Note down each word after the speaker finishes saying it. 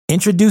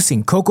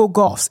Introducing Coco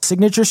Gauff's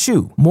signature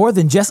shoe, more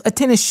than just a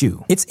tennis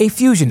shoe. It's a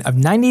fusion of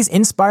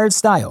 90s-inspired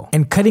style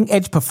and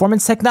cutting-edge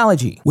performance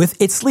technology.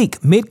 With its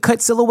sleek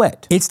mid-cut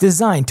silhouette, it's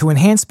designed to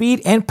enhance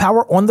speed and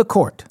power on the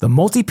court. The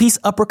multi-piece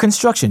upper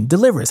construction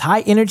delivers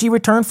high-energy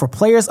return for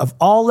players of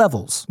all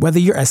levels. Whether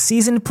you're a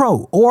seasoned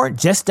pro or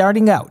just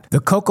starting out, the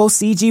Coco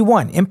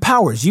CG1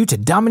 empowers you to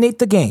dominate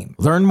the game.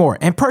 Learn more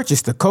and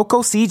purchase the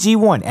Coco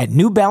CG1 at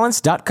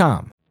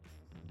NewBalance.com.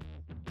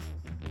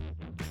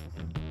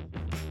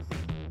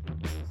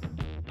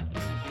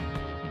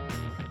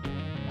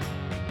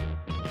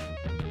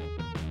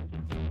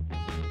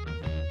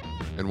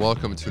 And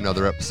welcome to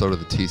another episode of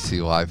the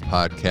TC Live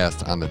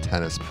podcast on the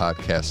Tennis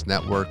Podcast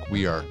Network.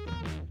 We are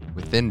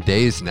within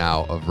days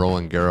now of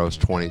Roland Garros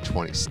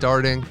 2020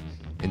 starting,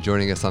 and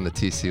joining us on the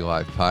TC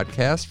Live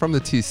podcast from the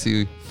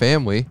TC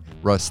family,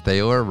 Russ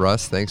Thaler.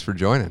 Russ, thanks for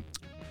joining.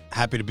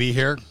 Happy to be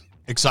here.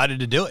 Excited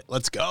to do it.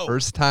 Let's go.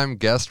 First time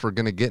guest. We're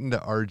going to get into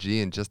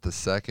RG in just a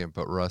second,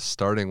 but Russ,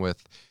 starting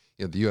with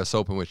the U.S.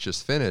 Open, which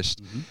just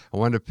finished, I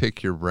wanted to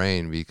pick your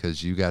brain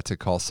because you got to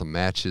call some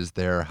matches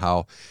there,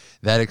 how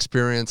that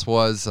experience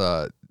was.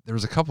 There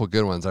was a couple of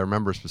good ones. I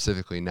remember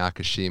specifically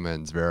Nakashima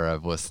and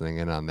Zverev listening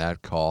in on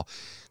that call,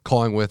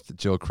 calling with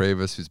Joe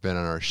Kravis, who's been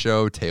on our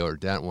show, Taylor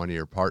Dent, one of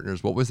your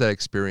partners. What was that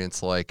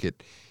experience like?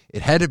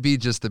 It had to be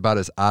just about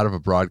as out of a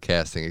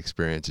broadcasting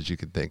experience as you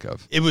could think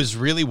of. It was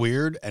really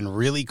weird and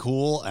really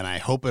cool, and I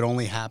hope it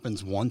only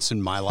happens once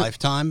in my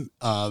lifetime.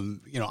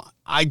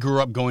 I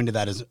grew up going to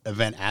that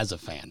event as a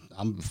fan.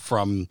 I'm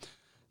from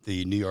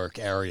the New York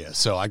area,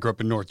 so I grew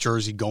up in North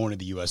Jersey going to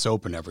the U.S.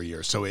 Open every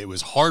year, so it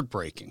was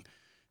heartbreaking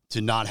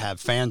to not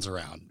have fans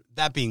around.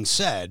 That being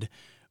said,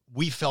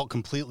 we felt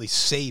completely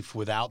safe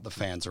without the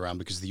fans around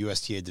because the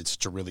USTA did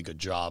such a really good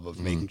job of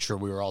making sure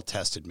we were all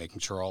tested, making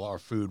sure all our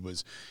food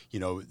was,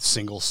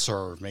 single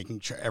serve,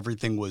 making sure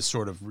everything was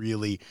sort of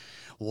really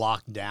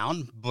locked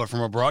down. But from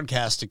a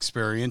broadcast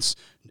experience,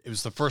 it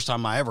was the first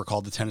time I ever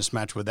called the tennis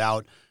match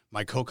without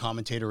my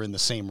co-commentator in the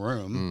same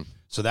room.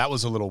 So that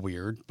was a little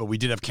weird, but we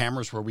did have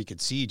cameras where we could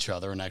see each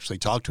other and actually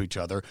talk to each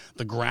other.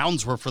 The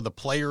grounds were for the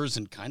players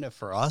and kind of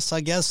for us,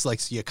 I guess. Like,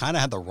 so you kind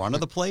of had the run of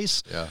the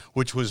place,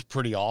 which was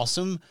pretty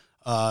awesome.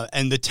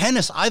 And the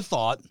tennis, I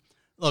thought,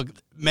 look,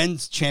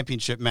 men's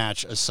championship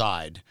match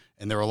aside,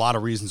 and there are a lot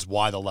of reasons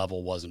why the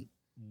level wasn't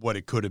what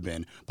it could have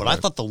been, but I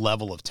thought the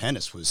level of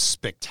tennis was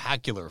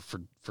spectacular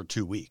for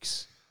 2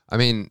 weeks. I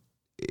mean,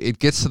 it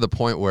gets to the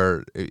point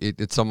where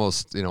it's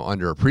almost,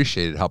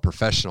 underappreciated how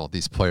professional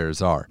these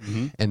players are.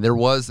 And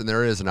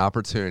there is an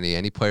opportunity.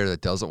 Any player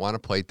that doesn't want to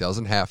play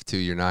doesn't have to.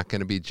 You're not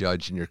going to be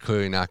judged, and you're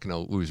clearly not going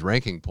to lose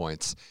ranking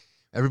points.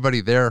 Everybody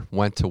there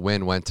went to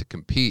win, went to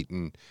compete,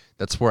 and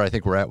that's where I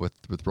think we're at with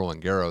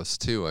Roland Garros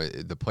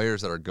too. The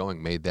players that are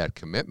going made that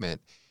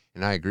commitment,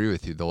 and I agree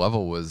with you. The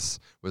level was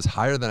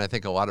higher than I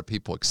think a lot of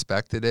people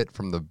expected it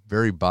from the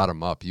very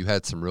bottom up. You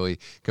had some really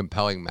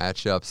compelling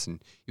matchups,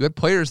 and you had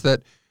players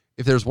that,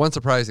 if there's one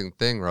surprising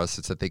thing, Russ,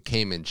 it's that they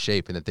came in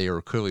shape and that they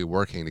were clearly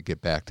working to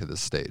get back to this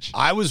stage.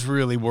 I was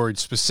really worried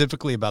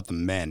specifically about the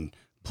men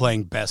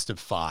playing best of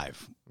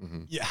five,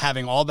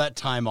 having all that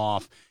time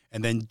off,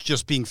 and then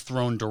just being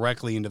thrown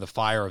directly into the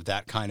fire of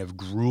that kind of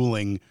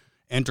grueling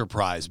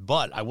enterprise.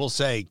 But I will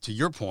say, to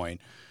your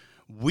point,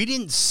 we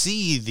didn't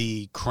see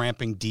the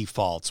cramping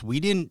defaults.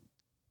 We didn't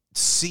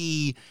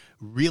see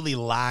really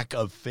lack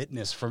of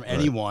fitness from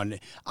anyone.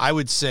 I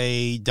would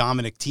say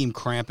Dominic Thiem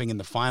cramping in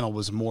the final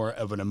was more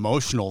of an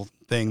emotional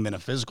thing than a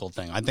physical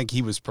thing. I think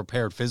he was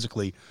prepared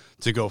physically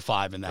to go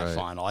 5 in that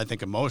final. I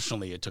think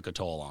emotionally it took a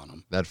toll on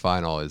him. That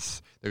final they're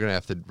going to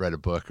have to write a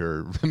book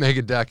or make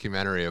a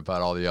documentary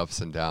about all the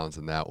ups and downs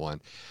in that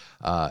one.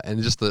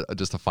 And just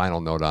a final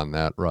note on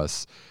that,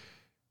 Russ.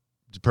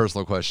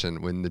 Personal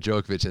question. When the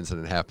Djokovic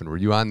incident happened, were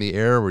you on the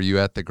air? Were you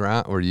at the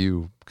ground? Were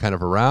you kind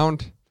of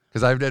around?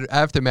 Because I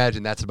have to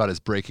imagine that's about as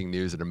breaking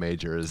news at a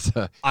major as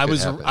I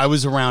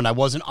was around. I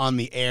wasn't on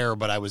the air,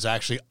 but I was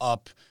actually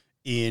up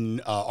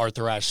in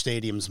Arthur Ashe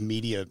Stadium's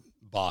media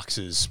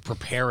boxes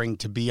preparing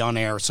to be on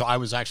air. So I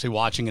was actually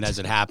watching it as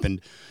it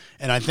happened.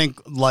 And I think,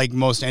 like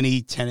most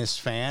any tennis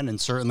fan, and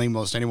certainly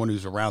most anyone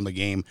who's around the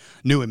game,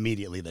 knew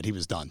immediately that he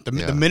was done. The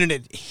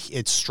minute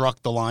it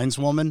struck the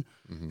lineswoman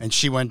and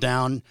she went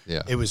down,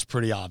 it was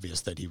pretty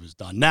obvious that he was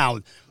done. Now,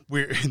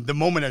 the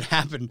moment it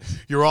happened,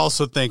 you're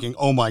also thinking,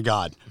 oh my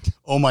God,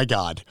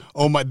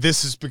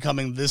 this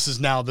is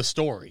now the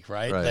story,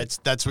 right?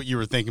 That's what you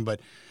were thinking, but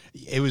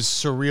it was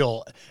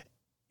surreal.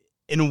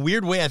 In a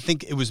weird way, I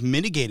think it was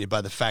mitigated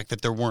by the fact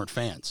that there weren't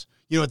fans.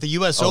 At the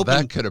U.S. Open.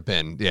 That could have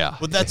been,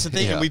 Well, that's the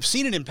thing. And we've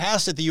seen it in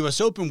past at the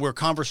U.S. Open where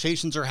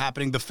conversations are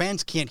happening. The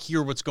fans can't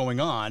hear what's going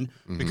on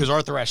because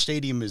Arthur Ashe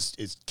Stadium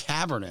is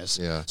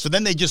cavernous. So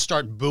then they just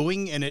start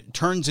booing, and it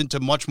turns into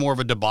much more of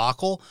a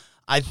debacle.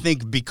 I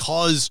think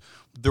because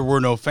there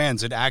were no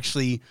fans, it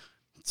actually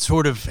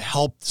sort of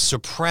helped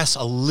suppress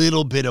a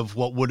little bit of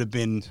what would have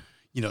been,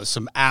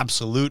 some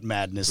absolute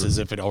madness as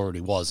if it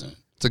already wasn't.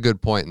 It's a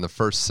good point. In the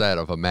first set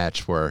of a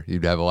match where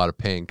you'd have a lot of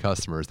paying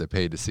customers that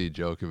paid to see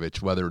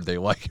Djokovic, whether they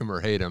like him or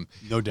hate him,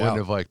 No doubt. wouldn't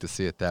have liked to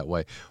see it that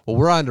way. Well,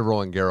 we're on to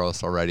Roland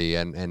Garros already,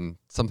 and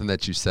something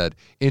that you said,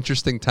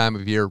 interesting time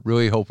of year.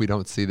 Really hope we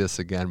don't see this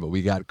again, but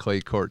we got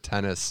clay court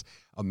tennis,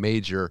 a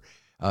major,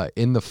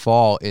 in the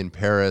fall in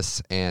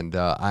Paris, and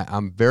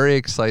I'm very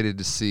excited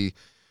to see.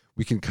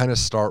 We can kind of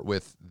start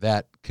with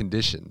that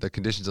condition, the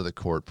conditions of the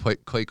court,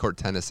 clay court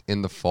tennis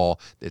in the fall.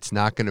 It's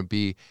not going to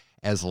be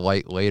as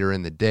light later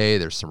in the day.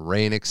 There's some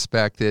rain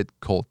expected,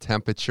 cold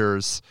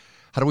temperatures.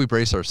 How do we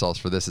brace ourselves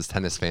for this as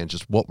tennis fans,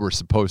 just what we're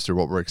supposed to,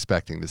 what we're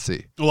expecting to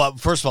see? Well,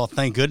 first of all,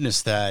 thank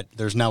goodness that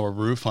there's now a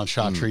roof on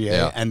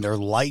Chatrier and there are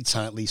lights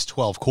on at least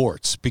 12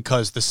 courts,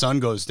 because the sun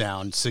goes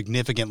down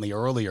significantly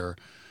earlier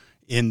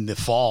in the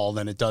fall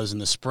than it does in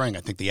the spring.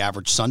 I think the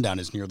average sundown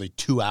is nearly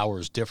 2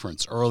 hours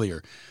difference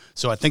earlier.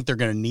 So I think they're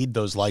going to need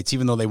those lights,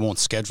 even though they won't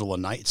schedule a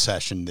night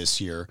session this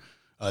year.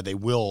 They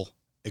will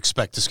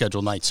expect to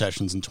schedule night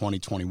sessions in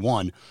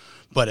 2021,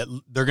 but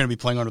they're going to be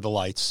playing under the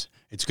lights.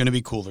 It's going to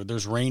be cooler.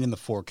 There's rain in the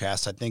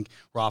forecast. I think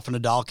Rafa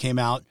Nadal came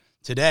out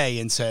today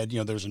and said,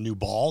 there's a new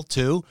ball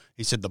too.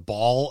 He said the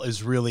ball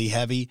is really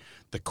heavy.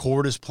 The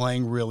court is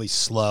playing really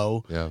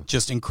slow,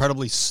 just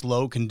incredibly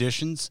slow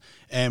conditions.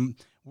 And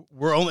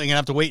we're only going to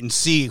have to wait and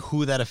see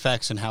who that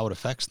affects and how it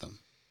affects them.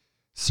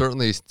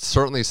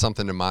 Certainly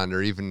something to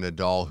monitor. Even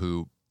Nadal,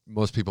 who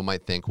most people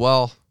might think,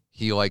 well,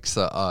 he likes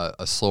a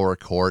slower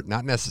court,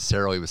 not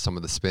necessarily with some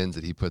of the spins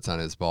that he puts on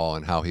his ball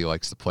and how he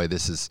likes to play.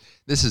 This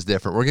is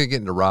different. We're going to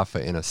get into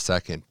Rafa in a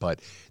second, but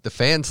the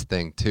fans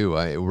thing too.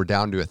 We're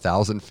down to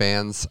 1,000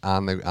 fans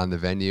on the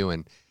venue,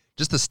 and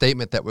just the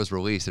statement that was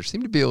released, there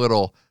seemed to be a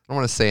little, I don't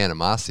want to say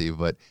animosity,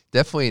 but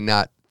definitely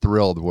not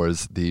thrilled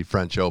was the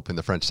French Open,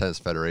 the French Tennis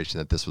Federation,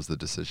 that this was the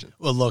decision.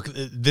 Well, look,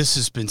 this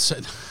has been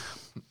said.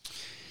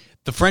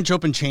 The French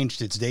Open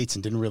changed its dates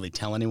and didn't really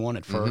tell anyone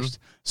at first.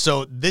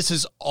 So this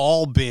has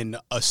all been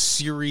a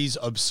series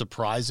of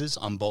surprises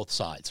on both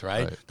sides,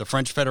 right? The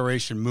French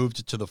Federation moved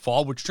it to the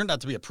fall, which turned out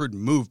to be a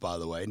prudent move, by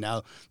the way,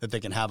 now that they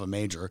can have a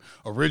major.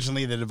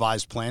 Originally, they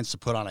devised plans to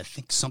put on, I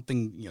think,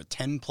 something,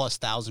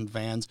 10,000+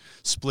 fans,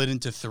 split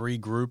into 3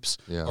 groups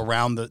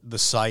around the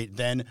site.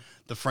 Then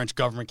the French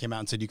government came out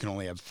and said you can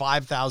only have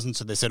 5,000.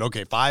 So they said,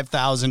 okay,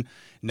 5,000.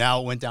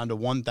 Now it went down to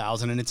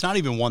 1,000. And it's not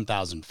even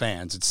 1,000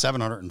 fans. It's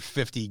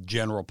 750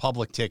 general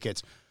public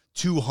tickets,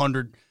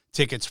 200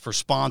 tickets for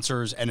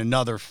sponsors, and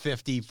another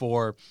 50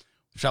 for,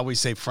 shall we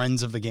say,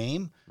 friends of the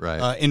game.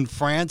 Right. In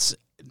France,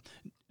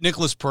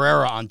 Nicholas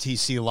Pereira on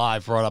TC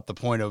Live brought up the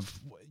point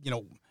of,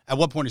 at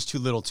what point is too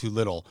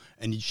little,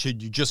 and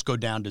should you just go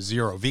down to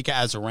 0? Vika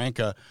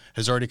Azarenka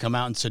has already come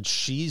out and said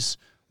she's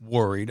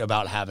worried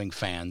about having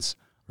fans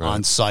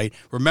on site.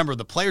 Remember,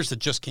 the players that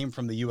just came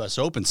from the U.S.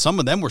 Open, some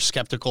of them were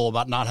skeptical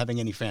about not having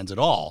any fans at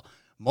all.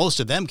 Most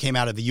of them came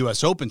out of the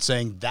U.S. Open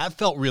saying that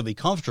felt really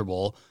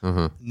comfortable.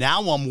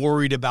 Now I'm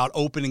worried about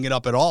opening it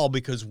up at all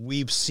because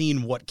we've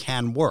seen what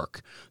can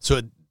work.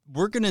 So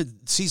we're going to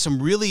see some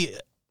really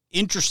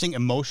interesting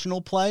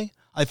emotional play,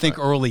 I think,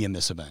 early in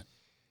this event.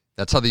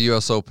 That's how the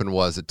U.S. Open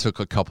was. It took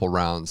a couple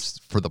rounds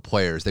for the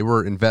players. They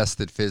were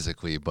invested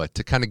physically, but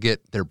to kind of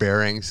get their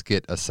bearings,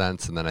 get a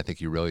sense, and then I think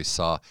you really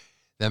saw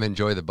them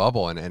enjoy the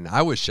bubble. And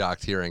I was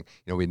shocked hearing,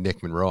 we had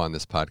Nick Monroe on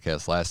this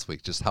podcast last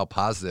week, just how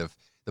positive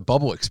the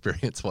bubble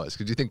experience was.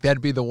 Could you think that'd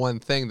be the one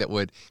thing that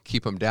would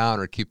keep them down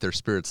or keep their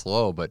spirits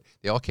low? But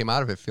they all came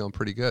out of it feeling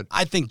pretty good.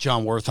 I think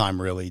John Wertheim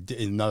really,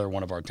 another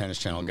one of our Tennis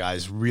Channel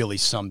guys, really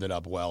summed it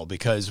up well,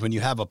 because when you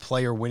have a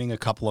player winning a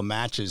couple of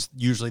matches,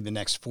 usually the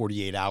next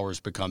 48 hours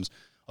becomes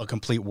a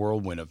complete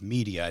whirlwind of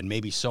media and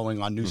maybe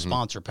sewing on new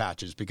sponsor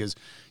patches because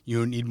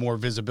you need more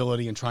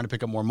visibility and trying to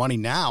pick up more money.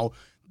 Now,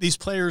 these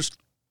players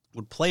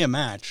would play a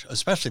match,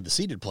 especially the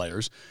seeded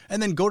players, and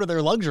then go to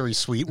their luxury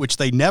suite, which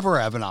they never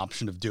have an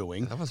option of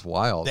doing. That was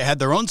wild. They had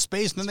their own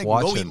space, and then they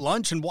can go eat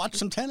lunch and watch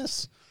some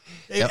tennis.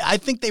 I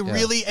think they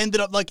really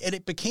ended up and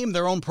it became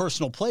their own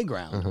personal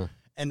playground.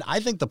 And I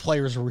think the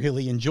players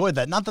really enjoyed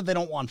that. Not that they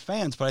don't want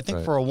fans, but I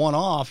think for a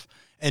one-off,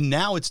 and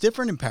now it's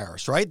different in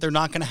Paris, right? They're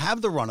not going to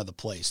have the run of the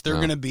place. They're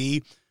going to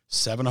be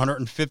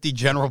 750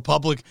 general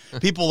public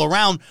people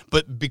around,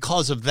 but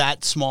because of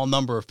that small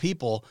number of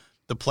people,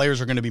 the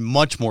players are going to be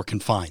much more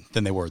confined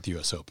than they were at the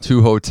U.S. Open.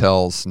 2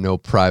 hotels, no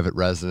private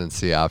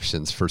residency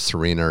options for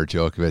Serena or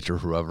Djokovic or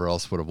whoever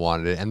else would have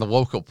wanted it. And the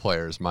local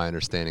players, my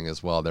understanding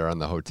as well, they're on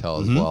the hotel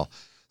as well.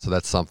 So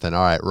that's something.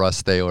 All right,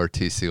 Russ Thaler,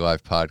 TC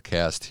Live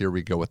podcast. Here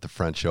we go with the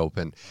French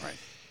Open. Right.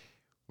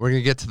 We're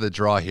going to get to the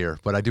draw here,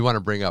 but I do want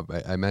to bring up,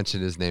 I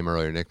mentioned his name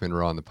earlier, Nick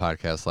Monroe on the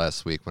podcast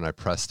last week when I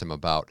pressed him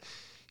about,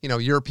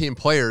 European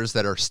players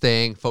that are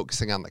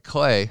focusing on the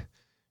clay.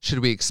 Should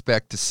we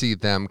expect to see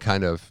them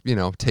kind of,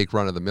 take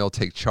run of the mill,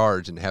 take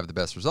charge, and have the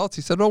best results?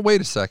 He said, oh,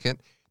 wait a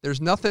second. There's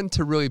nothing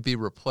to really be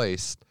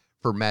replaced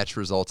for match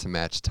results and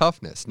match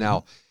toughness.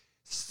 Now,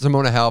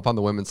 Simona Halep on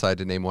the women's side,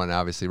 to name one,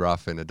 obviously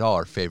Rafa and Nadal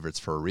are favorites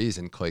for a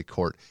reason. Clay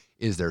court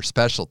is their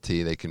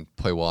specialty. They can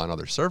play well on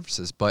other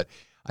surfaces. But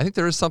I think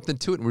there is something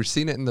to it, and we've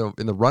seen it in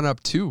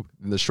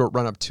the short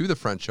run-up to the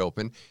French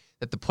Open.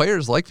 that the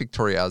players like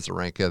Victoria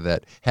Azarenka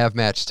that have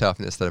match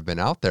toughness that have been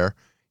out there,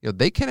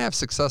 they can have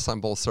success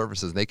on both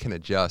surfaces. They can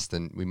adjust,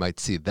 and we might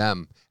see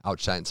them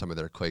outshine some of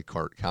their clay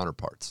court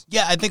counterparts.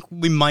 Yeah, I think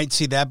we might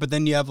see that, but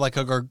then you have like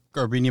a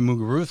Garbiñe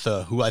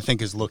Muguruza, who I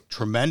think has looked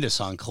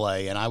tremendous on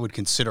clay, and I would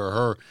consider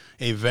her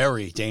a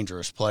very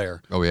dangerous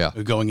player. Oh, yeah.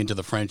 Going into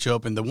the French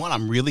Open. The one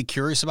I'm really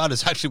curious about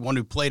is actually one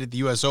who played at the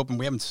U.S. Open.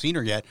 We haven't seen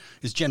her yet,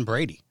 is Jen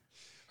Brady.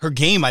 Her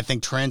game, I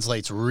think,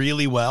 translates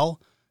really well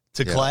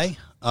to clay.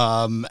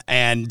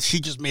 And she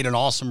just made an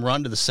awesome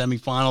run to the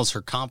semifinals.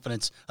 Her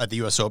confidence at the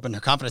U.S. Open, her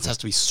confidence has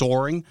to be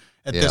soaring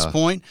at this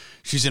point.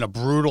 She's in a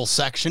brutal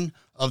section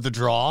of the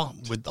draw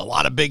with a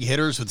lot of big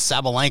hitters with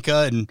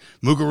Sabalenka and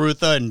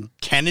Muguruza, and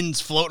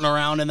Kennan's floating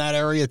around in that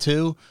area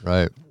too.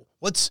 Right.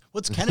 What's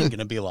Kennan going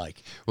to be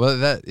like?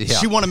 Well,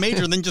 she won a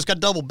major and then just got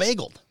double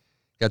bageled.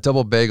 Got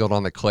double bageled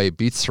on the clay,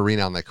 beat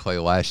Serena on the clay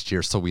last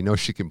year, so we know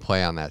she can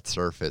play on that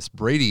surface.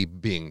 Brady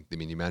being,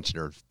 you mentioned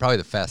her, probably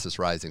the fastest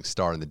rising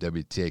star in the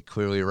WTA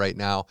clearly right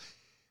now.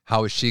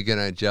 How is she going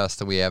to adjust?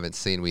 And we haven't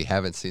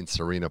seen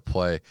Serena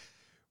play.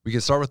 We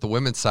can start with the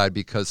women's side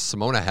because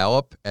Simona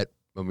Halep,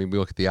 when we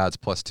look at the odds,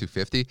 plus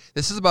 250,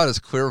 this is about as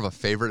clear of a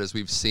favorite as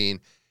we've seen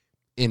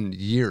in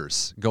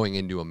years going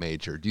into a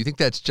major. Do you think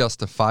that's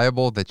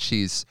justifiable that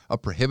she's a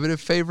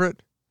prohibitive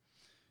favorite?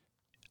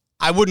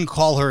 I wouldn't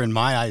call her, in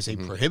my eyes, a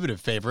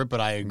prohibitive favorite, but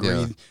I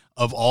agree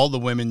of all the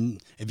women,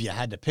 if you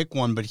had to pick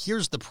one. But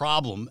here's the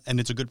problem, and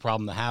it's a good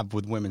problem to have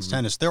with women's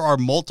tennis. There are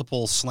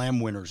multiple slam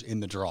winners in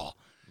the draw.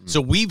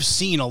 So we've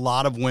seen a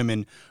lot of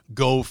women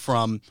go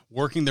from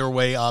working their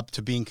way up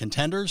to being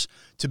contenders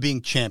to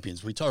being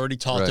champions. We already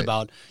talked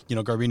about,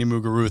 Garbiñe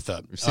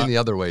Muguruza. We've seen the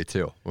other way,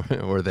 too,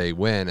 where they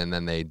win and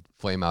then they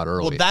flame out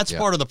early. Well, that's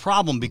part of the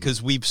problem because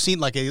we've seen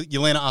like a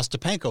Yelena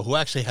Ostapenko, who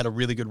actually had a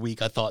really good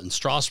week, I thought, in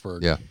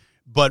Strasbourg. Yeah.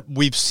 But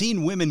we've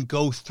seen women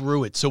go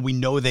through it, so we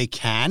know they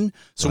can.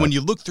 So when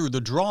you look through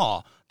the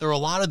draw, there are a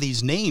lot of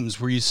these names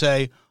where you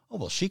say, oh,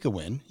 well, she could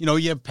win.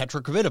 You have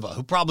Petra Kvitova,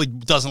 who probably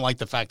doesn't like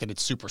the fact that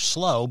it's super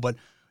slow, but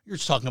you're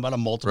just talking about a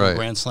multiple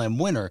Grand Slam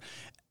winner.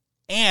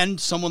 And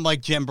someone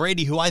like Jen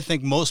Brady, who I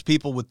think most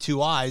people with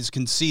two eyes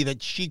can see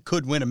that she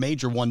could win a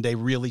major one day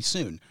really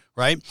soon,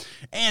 right?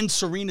 And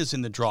Serena's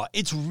in the draw.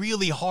 It's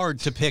really hard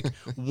to pick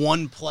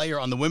one player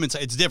on the women's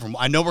side. It's different.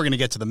 I know we're going to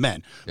get to the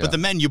men. But the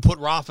men, you put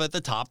Rafa at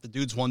the top. The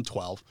dude's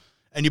 112.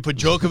 And you put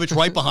Djokovic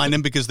right behind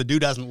him because the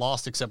dude hasn't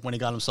lost except when he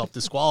got himself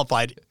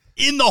disqualified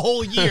in the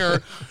whole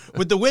year.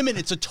 With the women,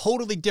 it's a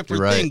totally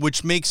different thing,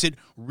 which makes it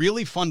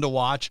really fun to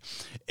watch.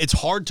 It's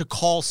hard to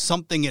call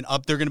something an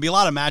up. There are going to be a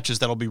lot of matches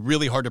that'll be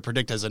really hard to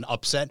predict as an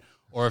upset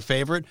or a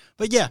favorite.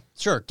 But yeah,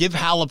 sure, give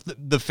Halep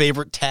the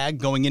favorite tag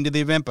going into the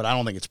event, but I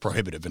don't think it's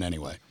prohibitive in any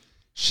way.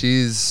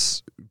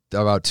 She's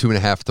about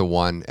 2.5 to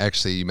 1.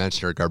 Actually, you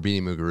mentioned her.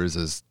 Garbiñe Muguruza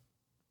is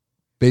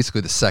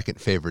basically the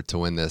second favorite to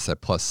win this at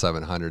plus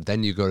 700.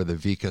 Then you go to the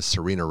Vika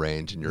Serena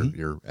range, and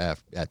you're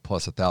at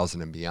plus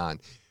 1,000 and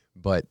beyond.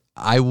 But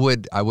I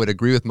would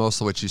agree with most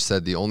of what you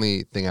said. The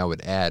only thing I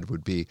would add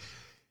would be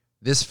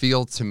this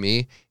field, to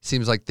me,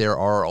 seems like there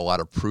are a lot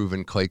of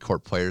proven clay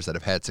court players that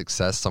have had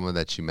success, some of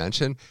that you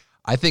mentioned.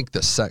 I think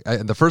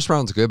the first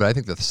round's good, but I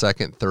think the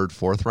second, third,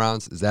 fourth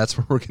rounds, that's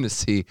where we're going to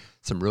see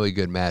some really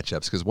good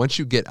matchups. Because once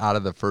you get out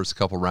of the first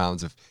couple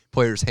rounds, if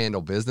players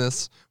handle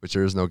business, which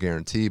there is no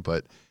guarantee,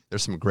 but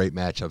there's some great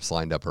matchups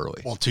lined up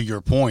early. Well, to your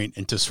point,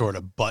 and to sort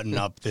of button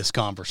up this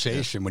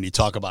conversation, when you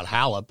talk about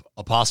Halep,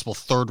 a possible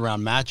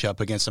third-round matchup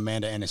against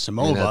Amanda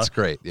Anisimova, that's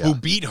great, who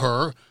beat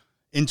her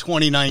in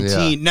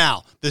 2019. Yeah.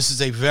 Now, this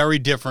is a very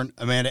different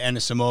Amanda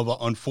Anisimova,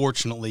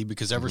 unfortunately,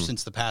 because ever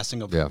since the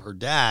passing of her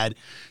dad,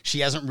 she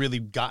hasn't really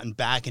gotten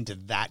back into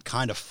that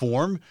kind of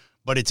form,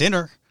 but it's in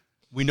her.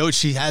 We know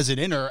she has it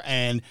in her,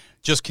 and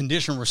just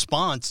condition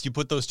response, you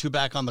put those two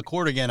back on the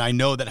court again. I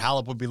know that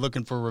Halep would be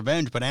looking for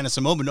revenge, but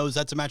Anisimova knows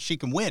that's a match she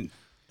can win.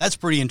 That's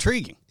pretty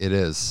intriguing. It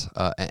is.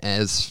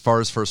 As far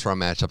as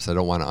first-round matchups, I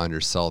don't want to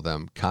undersell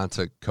them.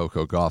 Konta,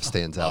 Coco Gauff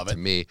stands out to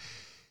me.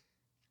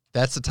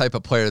 That's the type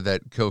of player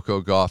that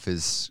Coco Gauff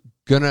is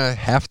going to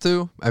have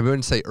to, I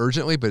wouldn't say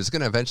urgently, but is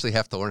going to eventually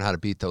have to learn how to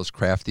beat those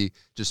crafty,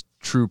 just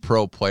true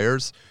pro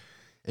players.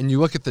 And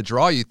you look at the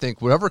draw, you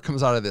think whatever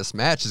comes out of this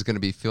match is going to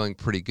be feeling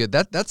pretty good.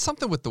 That's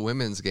something with the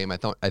women's game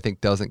I think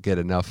doesn't get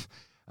enough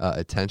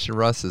attention,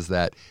 Russ, is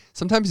that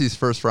sometimes these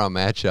first-round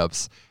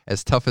matchups,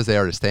 as tough as they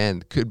are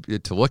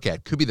to look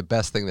at, could be the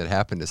best thing that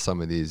happened to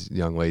some of these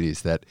young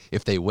ladies, that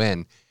if they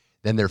win,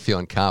 then they're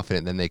feeling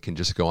confident, then they can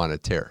just go on a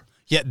tear.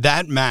 Yeah,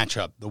 that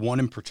matchup, the one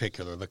in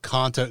particular, the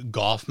Konta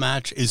Gauff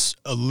match, is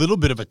a little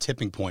bit of a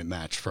tipping point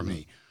match for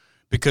me.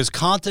 Because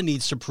Konta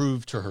needs to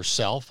prove to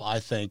herself, I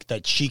think,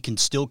 that she can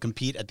still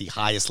compete at the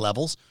highest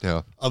levels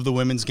of the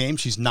women's game.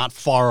 She's not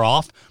far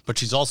off, but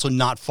she's also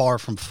not far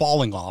from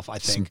falling off, I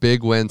think. Some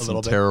big wins,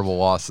 some terrible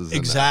losses.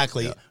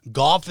 Exactly.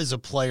 Gauff is a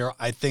player,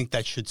 I think,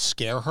 that should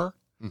scare her.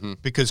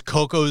 Because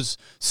Coco's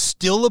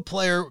still a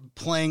player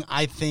playing,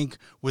 I think,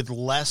 with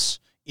less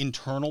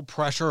internal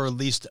pressure, or at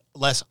least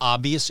less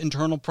obvious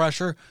internal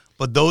pressure.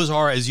 But those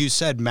are, as you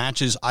said,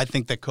 matches I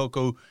think that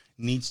Coco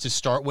needs to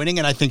start winning,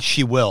 and I think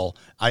she will.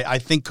 I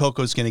think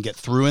Coco's going to get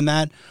through in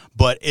that,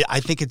 but I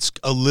think it's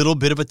a little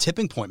bit of a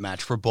tipping point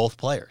match for both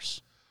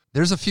players.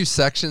 There's a few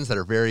sections that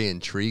are very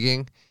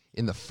intriguing.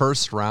 In the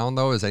first round,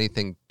 though, is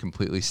anything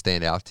completely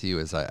stand out to you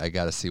as I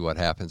got to see what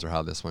happens or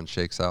how this one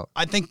shakes out?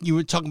 I think you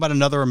were talking about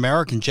another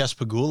American, Jess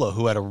Pegula,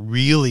 who had a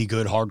really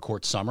good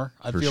hardcourt summer,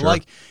 I feel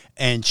like.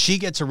 And she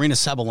gets Aryna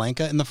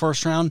Sabalenka in the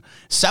first round.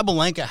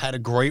 Sabalenka had a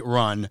great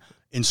run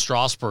in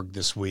Strasbourg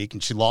this week,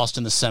 and she lost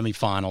in the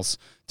semifinals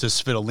to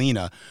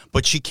Svitolina.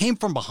 But she came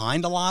from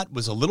behind a lot,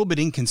 was a little bit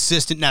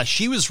inconsistent. Now,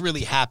 she was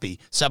really happy,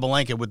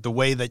 Sabalenka, with the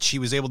way that she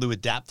was able to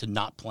adapt to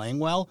not playing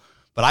well.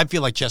 But I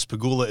feel like Jess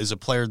Pegula is a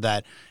player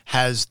that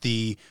has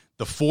the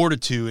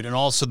fortitude and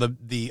also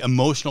the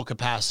emotional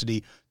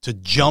capacity to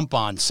jump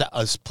on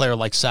a player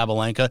like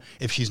Sabalenka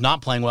if she's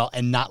not playing well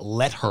and not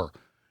let her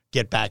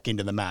get back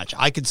into the match.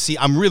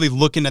 I'm really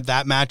looking at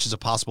that match as a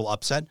possible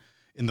upset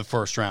in the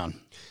first round.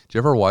 Do you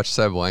ever watch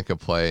Sabalenka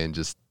play and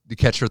just you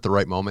catch her at the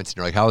right moments and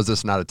you're like, how is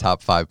this not a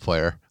top 5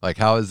 player? Like,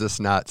 how is this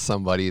not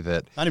somebody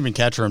that... Not even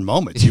catch her in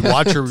moments. You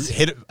watch her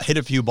hit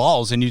a few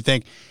balls and you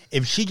think,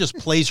 if she just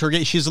plays her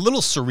game, she's a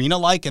little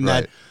Serena-like in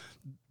that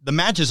the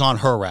match is on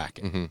her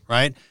racket,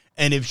 right?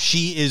 And if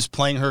she is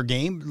playing her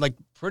game, like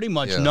pretty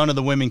much none of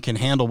the women can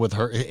hang with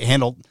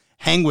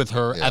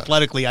her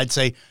athletically. I'd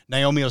say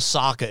Naomi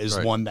Osaka is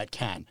one that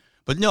can.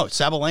 But no,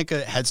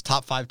 Sabalenka has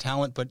top 5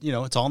 talent, but,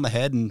 it's all in the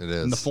head and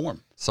in the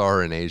form. Saw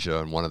her in Asia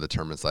in one of the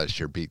tournaments last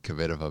year, beat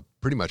Kvitova,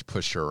 pretty much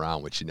pushed her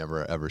around, which you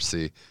never ever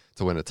see,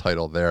 to win a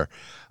title there.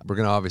 We're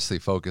going to obviously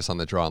focus on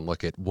the draw and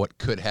look at what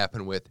could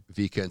happen with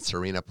Vika and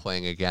Serena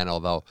playing again,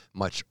 although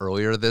much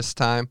earlier this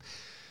time.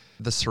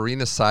 The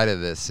Serena side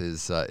of this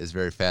is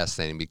very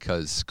fascinating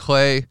because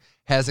Clay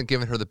hasn't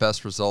given her the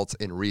best results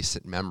in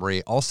recent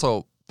memory.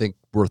 Also, think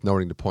worth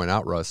noting to point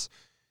out, Russ,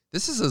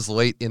 this is as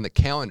late in the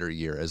calendar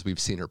year as we've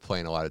seen her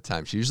playing a lot of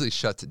times. She usually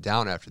shuts it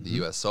down after the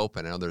U.S.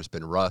 Open. I know there's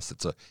been rust.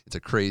 It's a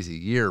crazy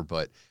year,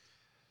 but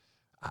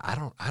I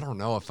don't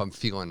know if I'm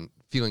feeling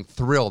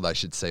thrilled, I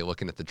should say,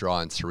 looking at the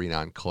draw and Serena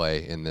on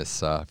clay in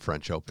this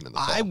French Open in the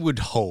fall. I would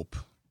hope,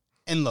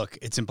 and look,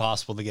 it's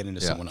impossible to get into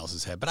someone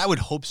else's head, but I would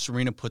hope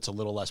Serena puts a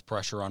little less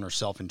pressure on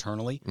herself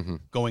internally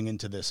going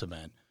into this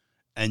event.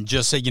 And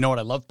just say, you know what,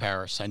 I love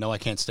Paris. I know I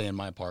can't stay in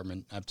my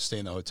apartment. I have to stay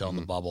in the hotel in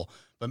the bubble.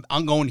 But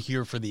I'm going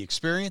here for the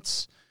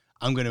experience.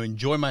 I'm going to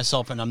enjoy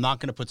myself, and I'm not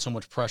going to put so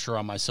much pressure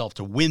on myself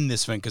to win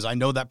this event because I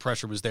know that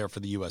pressure was there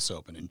for the U.S.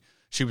 Open. And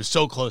she was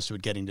so close to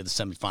it getting to the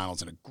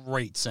semifinals in a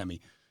great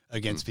semi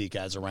against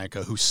Vika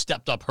Azarenka, who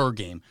stepped up her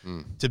game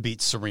to beat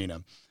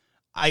Serena.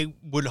 I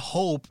would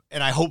hope,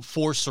 and I hope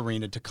for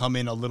Serena to come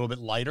in a little bit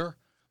lighter.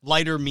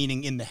 Lighter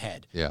meaning in the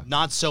head,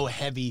 not so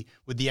heavy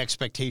with the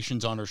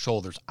expectations on her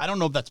shoulders. I don't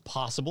know if that's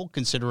possible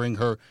considering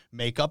her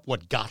makeup,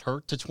 what got her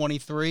to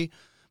 23,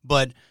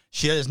 but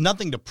she has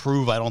nothing to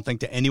prove, I don't think,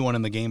 to anyone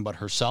in the game but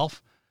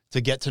herself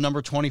to get to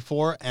number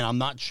 24, and I'm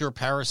not sure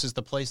Paris is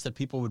the place that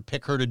people would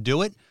pick her to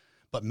do it,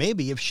 but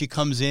maybe if she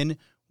comes in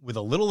with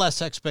a little less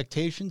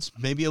expectations,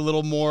 maybe a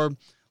little more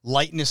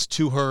lightness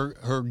to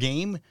her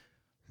game,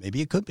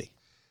 maybe it could be.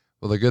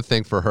 Well, the good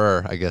thing for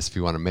her, I guess if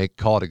you want to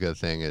call it a good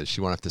thing, is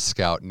she won't have to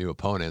scout new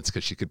opponents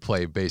because she could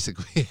play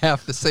basically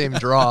half the same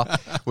draw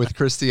with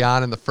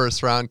Christiane in the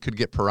first round, could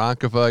get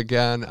Perankova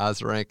again,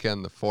 Azarenka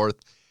in the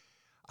fourth.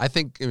 I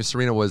think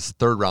Serena was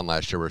third round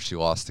last year where she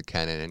lost to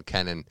Kenin, and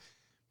Kenin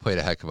played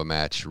a heck of a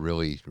match,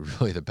 really,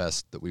 really the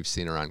best that we've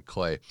seen her on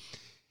clay.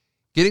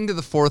 Getting to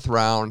the fourth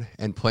round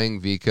and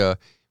playing Vika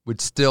would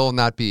still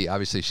not be,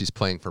 obviously she's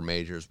playing for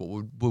majors, but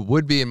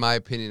would be, in my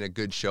opinion, a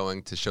good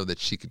showing to show that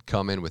she could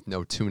come in with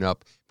no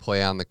tune-up,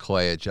 play on the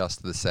clay, adjust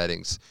to the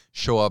settings,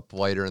 show up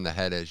lighter in the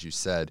head, as you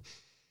said.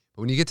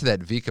 But when you get to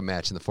that Vika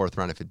match in the fourth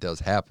round, if it does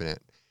happen,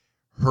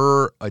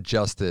 her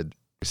adjusted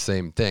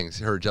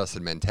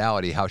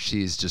mentality, how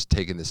she's just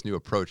taken this new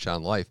approach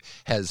on life,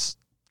 has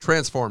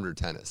transformed her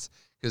tennis.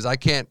 Because I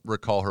can't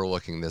recall her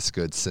looking this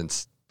good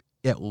since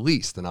at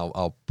least, and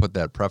I'll put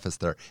that preface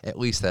there, at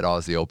least that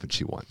Aussie Open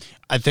she won.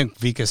 I think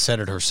Vika said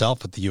it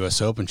herself at the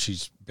U.S. Open.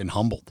 She's been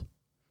humbled,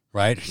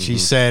 right? She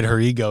said her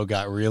ego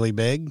got really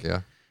big.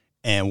 Yeah.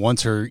 And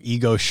once her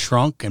ego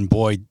shrunk, and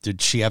boy,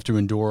 did she have to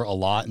endure a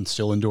lot and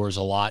still endures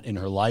a lot in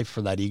her life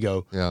for that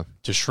ego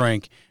to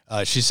shrink.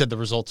 She said the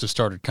results have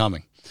started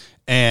coming.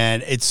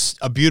 And it's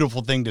a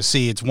beautiful thing to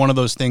see. It's one of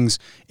those things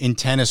in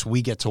tennis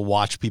we get to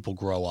watch people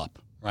grow up,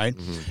 right?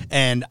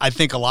 And I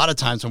think a lot of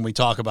times when we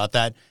talk about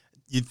that,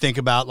 you think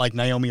about like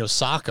Naomi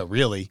Osaka,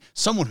 really,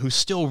 someone who's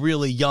still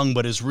really young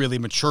but has really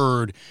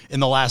matured in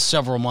the last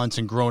several months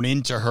and grown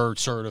into her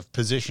sort of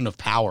position of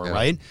power,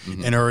 right?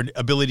 And her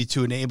ability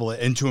to enable it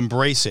and to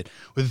embrace it.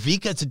 With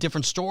Vika, it's a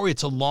different story.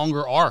 It's a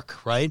longer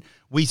arc, right?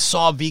 We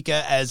saw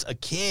Vika as a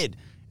kid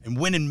and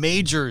winning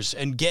majors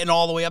and getting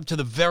all the way up to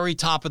the very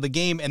top of the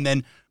game, and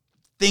then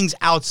things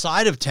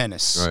outside of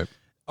tennis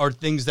are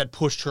things that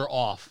pushed her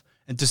off.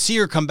 And to see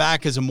her come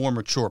back as a more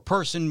mature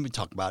person, we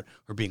talk about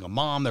her being a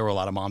mom. There were a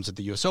lot of moms at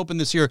the U.S. Open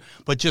this year.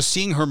 But just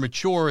seeing her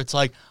mature, it's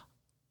like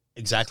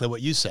exactly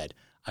what you said.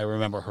 I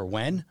remember her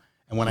when,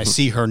 And when I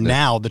see her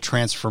now, the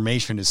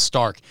transformation is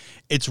stark.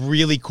 It's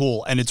really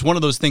cool. And it's one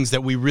of those things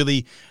that we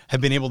really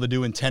have been able to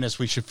do in tennis.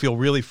 We should feel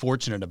really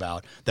fortunate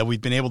about that we've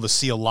been able to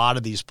see a lot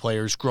of these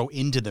players grow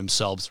into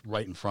themselves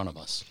right in front of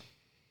us.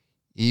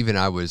 Even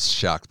I was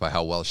shocked by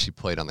how well she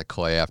played on the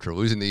clay after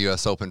losing the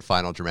U.S. Open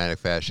final, dramatic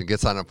fashion.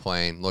 Gets on a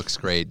plane, looks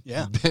great.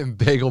 Yeah.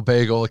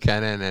 Bagel,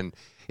 Kenin, and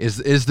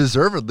is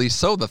deservedly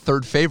so the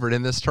third favorite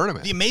in this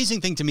tournament. The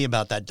amazing thing to me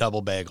about that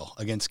double bagel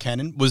against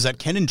Kenin was that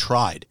Kenin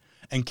tried.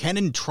 And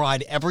Kenin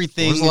tried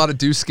everything. There was a lot of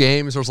deuce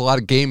games. There was a lot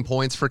of game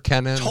points for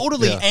Kenin.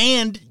 Totally. Yeah.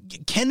 And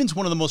Kenin's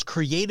one of the most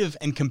creative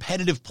and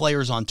competitive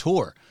players on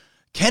tour.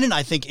 Kenin,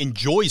 I think,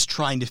 enjoys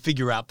trying to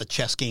figure out the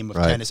chess game of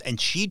tennis.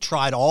 And she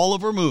tried all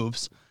of her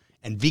moves,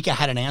 and Vika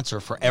had an answer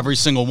for every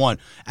single one.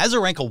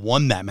 Azarenka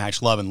won that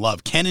match love and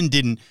love. Kenin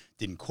didn't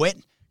quit.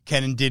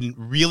 Kenin didn't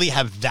really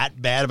have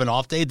that bad of an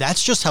off day.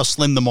 That's just how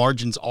slim the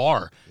margins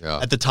are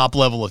at the top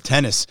level of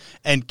tennis.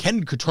 And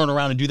Kenin could turn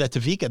around and do that to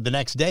Vika the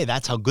next day.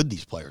 That's how good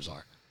these players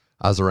are.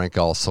 Azarenka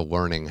also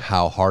learning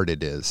how hard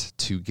it is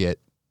to get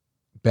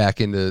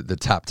back into the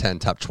top 10,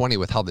 top 20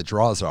 with how the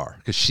draws are,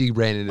 because she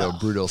ran into a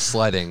brutal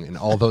sledding in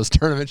all those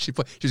tournaments she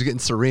played. She was getting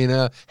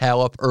Serena,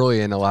 Halep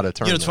early in a lot of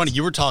tournaments. You know, it's funny.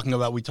 You were talking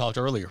about, we talked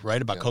earlier,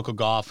 right, about Coco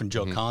Gauff and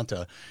Jo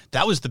Konta.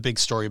 That was the big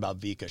story about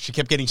Vika. She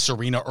kept getting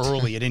Serena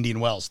early at Indian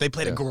Wells. They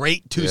played a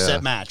great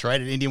two-set match, right,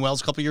 at Indian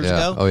Wells a couple years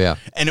ago. Oh, yeah.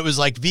 And it was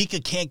like,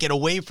 Vika can't get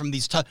away from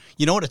these tough.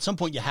 You know what? At some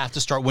point, you have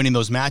to start winning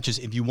those matches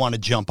if you want to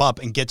jump up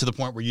and get to the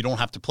point where you don't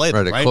have to play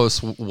them, right? A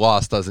close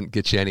loss doesn't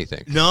get you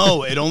anything.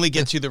 No, it only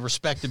gets you the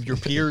respect of your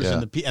peers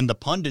and the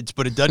pundits,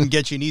 but it doesn't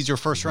get you an easier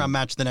first-round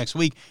match the next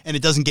week, and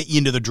it doesn't get you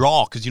into the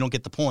draw because you don't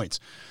get the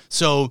points.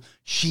 So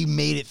she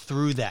made it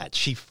through that.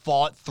 She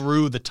fought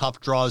through the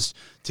tough draws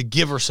to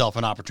give herself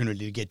an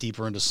opportunity to get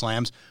deeper into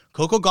slams.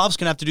 Coco Gauff's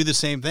going to have to do the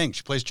same thing.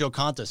 She plays Jo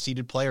Konta,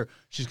 seeded player.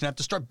 She's going to have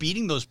to start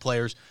beating those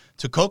players.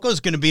 So Coco's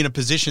going to be in a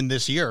position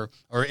this year,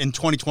 or in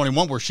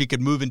 2021, where she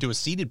could move into a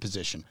seeded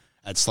position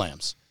at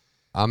slams.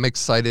 I'm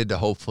excited to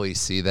hopefully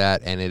see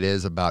that, and it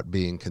is about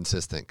being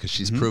consistent because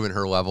she's proven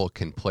her level,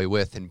 can play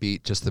with and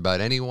beat just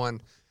about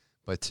anyone.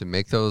 But to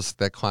make those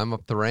that climb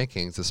up the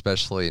rankings,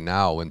 especially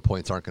now when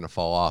points aren't going to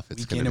fall off,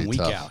 it's going to be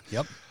tough. Week out.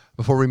 Yep.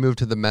 Before we move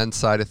to the men's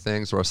side of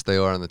things, Russ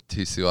Taylor on the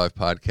TC Live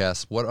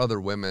podcast, what other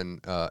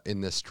women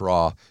in this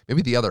draw,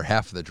 maybe the other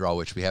half of the draw,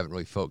 which we haven't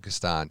really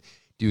focused on,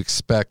 do you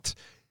expect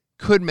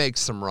could make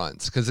some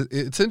runs? Because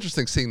it's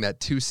interesting seeing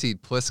that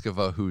two-seed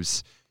Pliskova,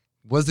 who's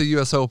was the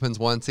U.S. Open's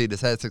one seed,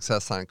 has had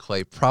success on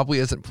clay, probably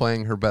isn't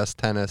playing her best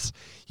tennis.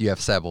 You have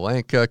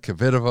Sabalenka,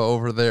 Kvitova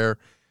over there.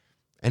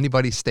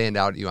 Anybody stand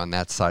out at you on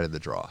that side of the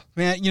draw?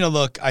 Man, you know,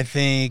 look, I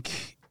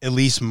think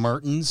Elise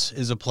Mertens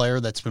is a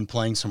player that's been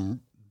playing some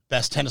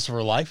best tennis of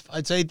her life,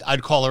 I'd say.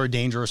 I'd call her a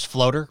dangerous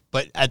floater.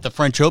 But at the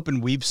French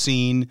Open, we've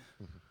seen,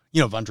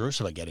 you know,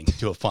 Vondrousova getting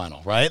to a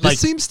final, right? This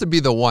seems to be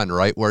the one,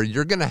 right, where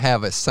you're going to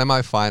have a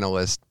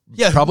semifinalist,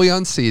 probably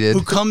unseeded,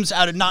 who comes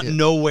out of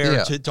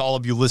nowhere to all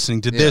of you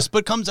listening to this,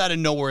 but comes out of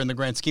nowhere in the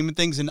grand scheme of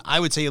things. And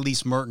I would say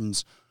Elise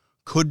Mertens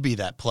could be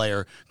that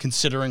player,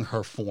 considering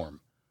her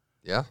form.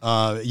 Yeah.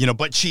 You know,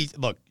 but she's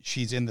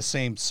in the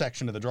same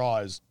section of the draw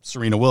as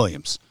Serena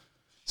Williams.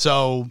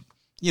 So,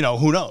 you know,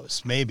 who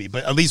knows? Maybe.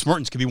 But Elise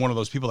Mertens could be one of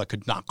those people that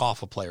could knock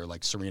off a player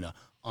like Serena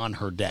on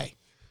her day.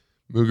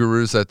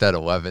 Muguruza at that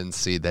 11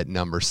 seed. That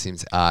number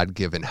seems odd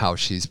given how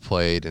she's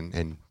played,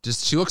 and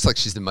just she looks like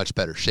she's in much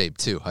better shape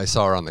too. I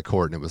saw her on the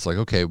court, and it was like,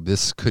 okay,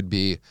 this could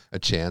be a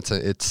chance.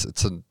 It's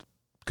a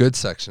good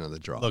section of the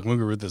draw. Look,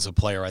 Muguruza is a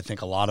player. I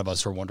think a lot of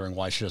us are wondering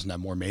why she doesn't have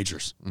more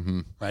majors.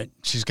 Right?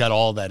 She's got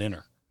all that in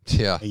her.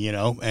 Yeah. You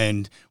know,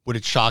 and would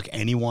it shock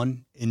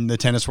anyone in the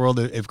tennis world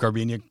if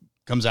Garbiñe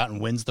comes out and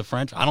wins the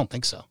French? I don't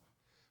think so.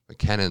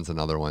 McKennon's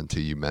another one,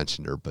 too. You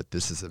mentioned her, but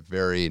this is a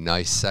very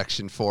nice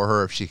section for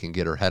her if she can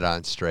get her head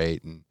on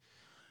straight and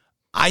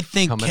I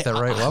think come at that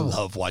right level. I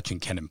love watching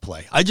Kenin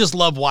play. I just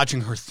love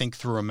watching her think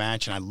through a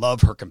match, and I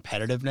love her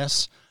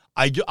competitiveness.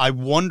 I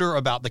wonder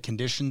about the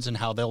conditions and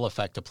how they'll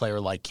affect a player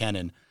like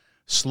Kenin.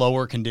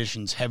 Slower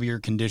conditions, heavier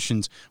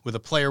conditions, with a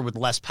player with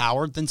less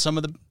power than some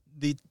of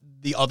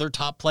the other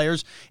top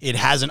players. It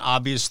hasn't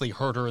obviously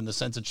hurt her in the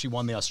sense that she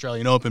won the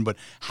Australian Open, but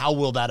how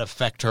will that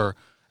affect her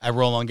at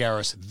Roland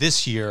Garros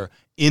this year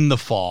in the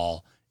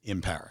fall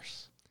in Paris?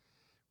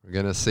 We're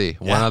going to see.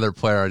 Yeah. One other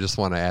player I just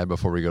want to add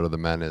before we go to the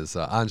men is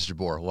Ons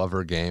Jabeur. Love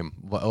her game.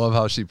 Love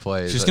how she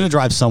plays. She's going to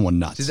drive someone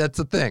nuts. See, that's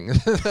the thing.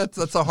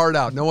 that's a hard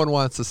out. No one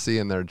wants to see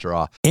in their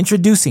draw.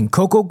 Introducing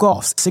Coco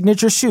Gauff's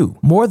signature shoe.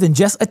 More than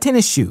just a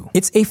tennis shoe.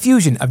 It's a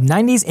fusion of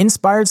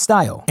 90s-inspired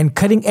style and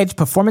cutting-edge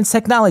performance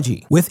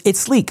technology. With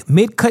its sleek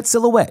mid-cut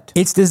silhouette,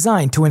 it's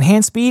designed to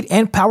enhance speed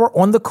and power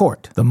on the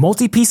court. The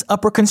multi-piece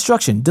upper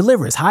construction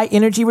delivers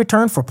high-energy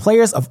return for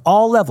players of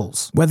all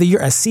levels. Whether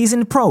you're a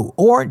seasoned pro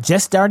or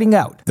just starting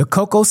out, the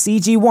Coco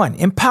CG1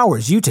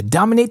 empowers you to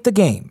dominate the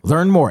game.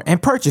 Learn more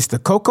and purchase the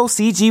Coco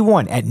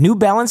CG1 at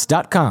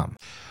newbalance.com.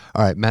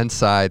 All right, men's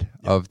side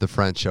of the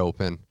French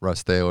Open.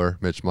 Russ Taylor,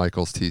 Mitch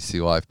Michaels,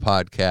 TC Live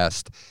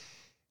podcast.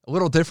 A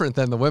little different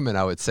than the women,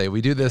 I would say.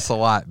 We do this a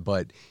lot,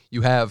 but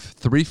you have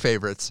three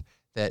favorites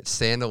that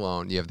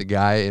standalone. You have the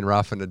guy in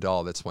Rafa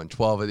Nadal that's won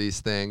 12 of these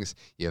things.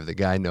 You have the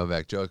guy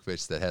Novak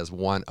Djokovic that has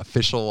one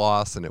official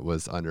loss, and it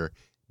was under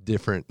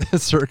different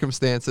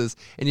circumstances.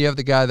 And you have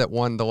the guy that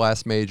won the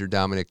last major,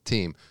 Dominic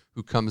Thiem,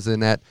 who comes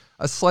in at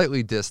a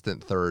slightly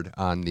distant third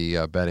on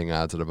the betting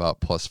odds at about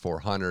plus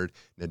 400.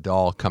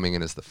 Nadal coming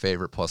in as the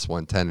favorite, plus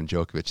 110, and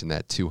Djokovic in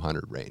that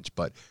 200 range.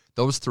 But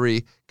those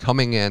three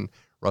coming in,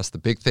 Russ, the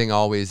big thing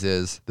always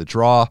is the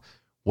draw.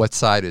 What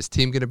side is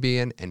Thiem going to be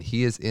in? And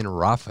he is in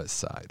Rafa's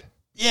side.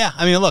 Yeah,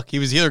 I mean, look, he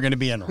was either going to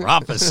be in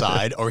Rafa's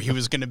side or he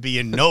was going to be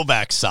in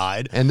Novak's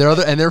side. And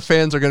their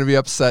fans are going to be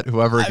upset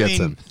whoever gets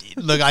him.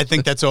 Look, I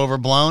think that's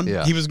overblown.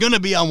 Yeah. He was going to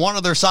be on one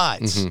of their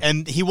sides,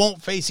 and he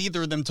won't face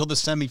either of them till the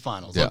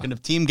semifinals. Yeah. Look, and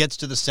if Thiem gets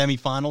to the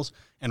semifinals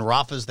and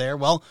Rafa's there,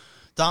 well,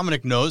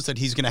 Dominic knows that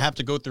he's going to have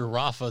to go through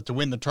Rafa to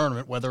win the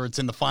tournament, whether it's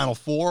in the final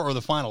four or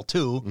the final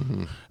two.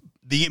 Mm-hmm.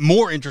 The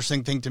more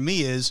interesting thing to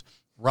me is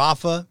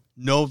Rafa,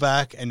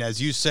 Novak, and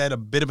as you said, a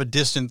bit of a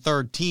distant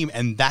third Thiem,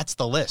 and that's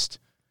the list.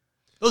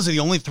 Those are the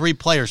only three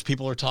players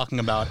people are talking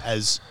about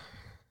as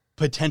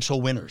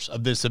potential winners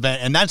of this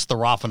event, and that's the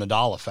Rafa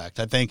Nadal effect,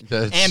 I think,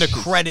 and a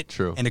credit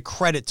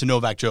to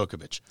Novak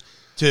Djokovic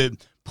to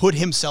put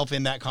himself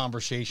in that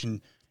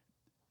conversation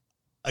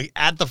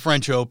at the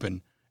French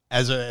Open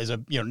as a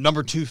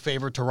number two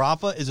favorite to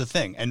Rafa is a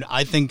thing, and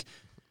I think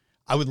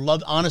I'd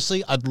love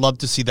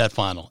to see that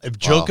final. If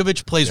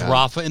Djokovic plays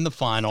Rafa in the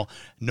final,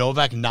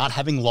 Novak not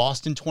having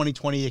lost in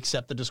 2020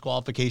 except the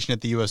disqualification at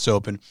the U.S.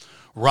 Open,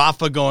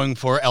 Rafa going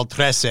for El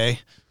Trece,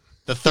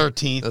 the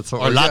 13th,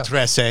 or La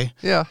Trece,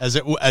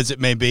 as it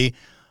may be.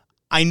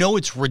 I know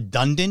it's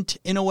redundant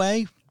in a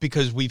way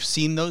because we've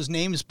seen those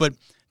names, but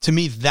to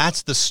me,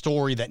 that's the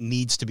story that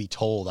needs to be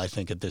told, I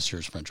think, at this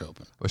year's French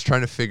Open. I was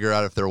trying to figure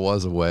out if there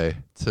was a way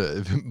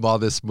to, while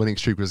this winning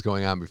streak was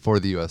going on before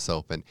the U.S.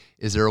 Open,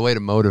 is there a way to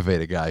motivate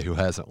a guy who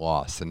hasn't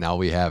lost? And now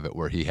we have it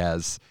where he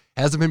hasn't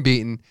been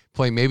beaten,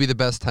 playing maybe the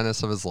best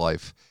tennis of his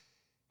life,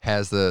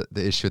 has the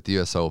issue at the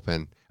U.S.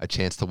 Open, a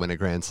chance to win a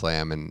Grand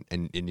Slam,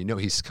 and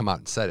he's come out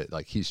and said it,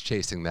 like he's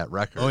chasing that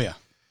record. Oh, yeah.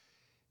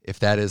 If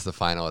that is the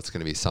final, it's going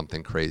to be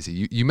something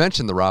crazy. You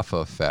mentioned the Rafa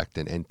effect,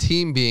 and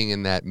Thiem being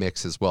in that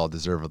mix as well,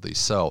 deservedly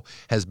so,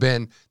 has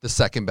been the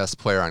second best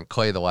player on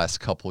clay the last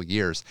couple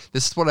years.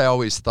 This is what I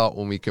always thought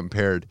when we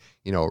compared,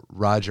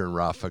 Roger and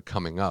Rafa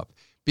coming up.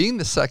 Being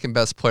the second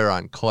best player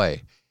on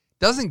clay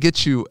doesn't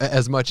get you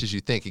as much as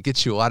you think. It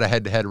gets you a lot of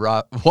head-to-head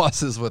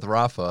losses with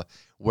Rafa,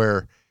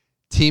 where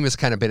Thiem has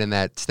kind of been in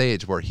that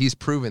stage where he's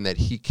proven that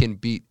he can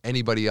beat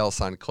anybody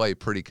else on clay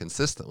pretty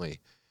consistently.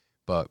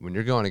 But when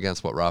you're going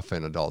against what Rafa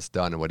Nadal's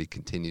done and what he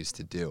continues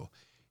to do,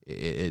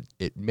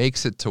 it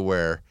makes it to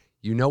where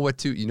you know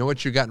what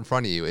you got in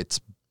front of you. I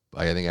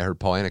think I heard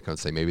Paul Annacone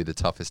say maybe the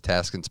toughest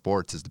task in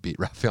sports is to beat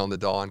Rafael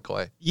Nadal on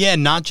clay. Yeah,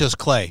 not just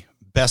clay.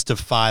 Best of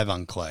 5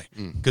 on clay.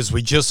 Because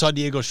we just saw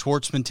Diego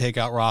Schwartzman take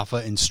out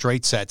Rafa in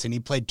straight sets, and he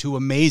played 2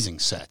 amazing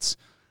sets.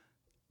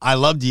 I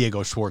love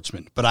Diego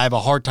Schwartzman, but I have a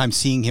hard time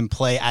seeing him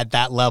play at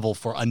that level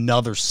for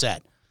another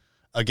set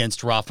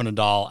against Rafa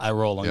Nadal at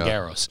Roland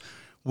Garros.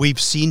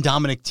 We've seen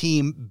Dominic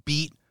Thiem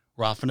beat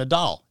Rafa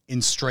Nadal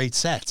in straight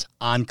sets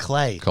on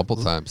clay. A couple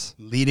times.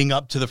 Leading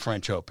up to the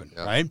French Open,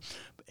 right?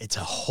 It's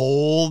a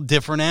whole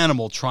different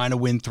animal trying to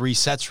win 3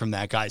 sets from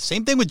that guy.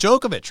 Same thing with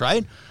Djokovic,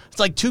 right? It's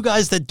like 2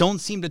 guys that don't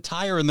seem to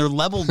tire, and their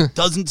level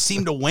doesn't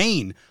seem to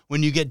wane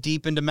when you get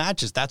deep into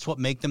matches. That's what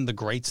makes them the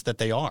greats that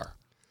they are.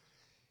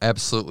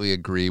 Absolutely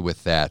agree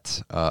with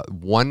that.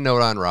 One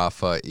note on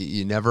Rafa,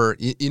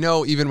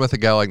 even with a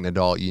guy like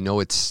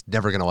Nadal, it's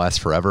never going to last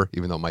forever,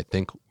 even though we might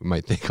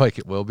think like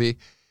it will be.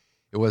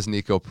 It was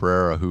Nico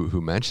Pereira who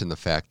mentioned the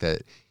fact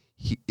that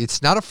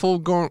it's not a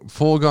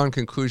full-gone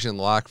conclusion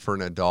lock for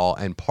Nadal,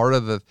 and part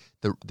of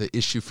the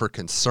issue for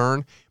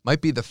concern might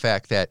be the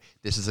fact that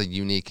this is a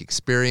unique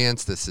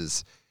experience. This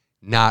is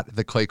not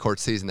the clay court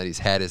season that he's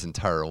had his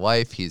entire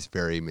life. He's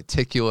very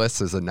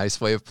meticulous, is a nice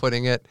way of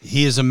putting it.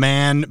 He is a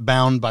man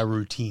bound by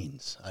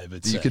routines, I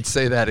would say. You could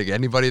say that again.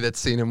 Anybody that's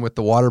seen him with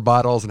the water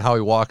bottles and how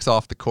he walks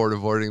off the court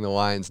avoiding the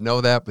lines know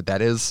that, but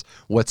that is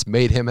what's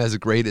made him as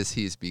great as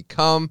he's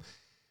become.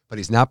 But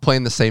he's not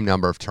playing the same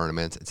number of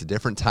tournaments. It's a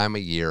different time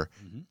of year.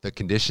 The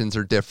conditions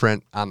are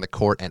different on the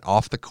court and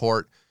off the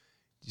court.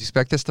 Do you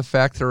expect this to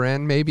factor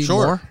in maybe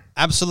more?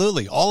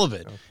 Absolutely, all of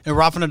it. And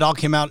Rafa Nadal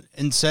came out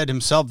and said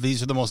himself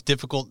these are the most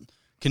difficult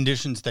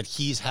conditions that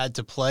he's had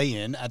to play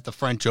in at the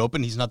French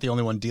Open. He's not the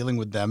only one dealing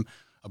with them.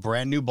 A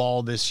brand new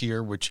ball this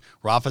year, which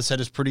Rafa said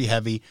is pretty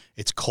heavy.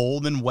 It's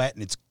cold and wet,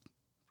 and it's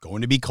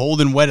going to be cold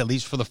and wet at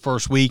least for the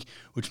first week,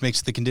 which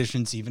makes the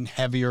conditions even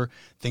heavier.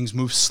 Things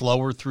move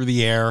slower through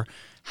the air.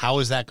 How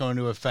is that going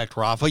to affect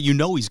Rafa?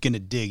 He's going to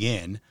dig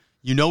in.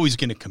 He's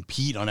going to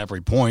compete on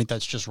every point.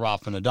 That's just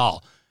Rafa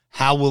Nadal.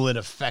 How will it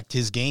affect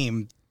his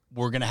game?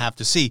 We're going to have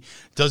to see.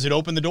 Does it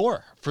open the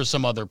door for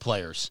some other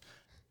players?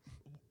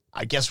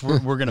 I guess we're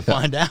going to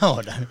find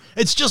out.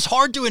 It's just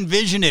hard to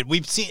envision it.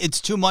 We've seen it's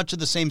too much of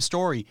the same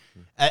story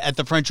at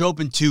the French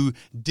Open to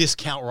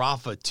discount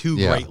Rafa too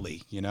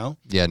greatly,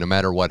 Yeah, no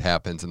matter what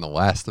happens in the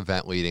last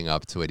event leading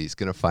up to it, he's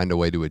going to find a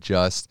way to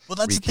adjust. Well,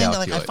 that's the thing.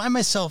 Like, I find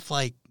myself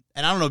like,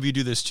 and I don't know if you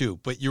do this too,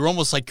 but you're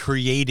almost like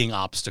creating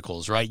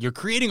obstacles, right? You're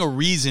creating a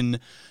reason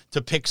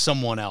to pick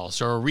someone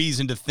else or a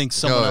reason to think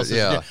someone else is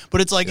there. But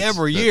it's like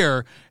every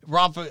year,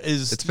 Rafa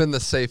is... It's been the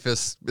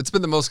safest, it's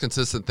been the most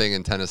consistent thing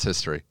in tennis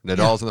history.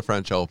 Nadal's in the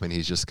French Open,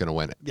 he's just going to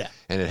win it. Yeah.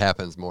 And it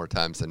happens more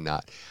times than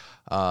not.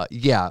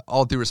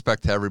 All due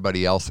respect to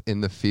everybody else in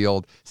the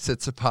field,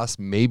 Tsitsipas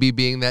maybe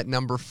being that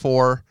number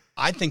 4.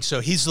 I think so.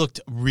 He's looked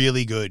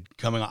really good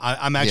coming on.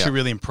 I'm actually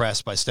really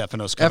impressed by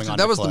Stefanos coming on.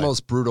 That was the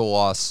most brutal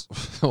loss.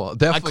 Well,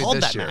 definitely I called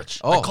this that year.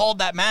 match. Oh. I called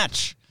that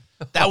match.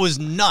 That was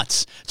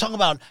nuts. Talk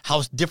about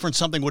how different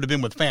something would have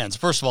been with fans.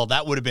 First of all,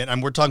 that would have been,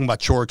 and we're talking about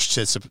George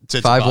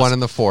Tsitsipas. 5-1 in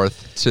the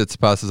 4th.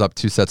 Tsitsipas is up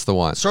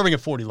 2-1. Serving at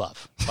 40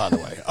 love, by the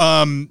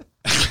way.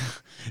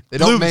 They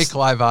don't make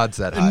live odds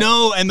that high.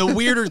 No, and the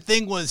weirder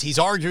thing was he's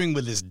arguing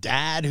with his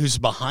dad who's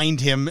behind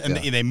him, and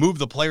they move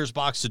the player's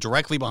box to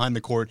directly behind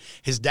the court.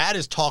 His dad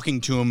is talking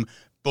to him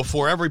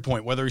before every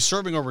point, whether he's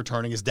serving or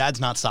returning. His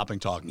dad's not stopping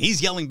talking.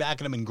 He's yelling back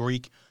at him in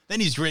Greek. Then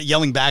he's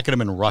yelling back at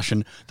him in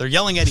Russian. They're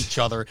yelling at each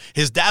other.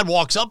 His dad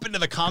walks up into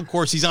the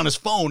concourse. He's on his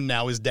phone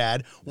now, his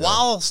dad,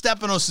 while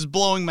Stefanos is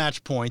blowing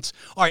match points.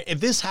 All right, if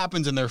this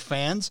happens and they're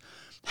fans,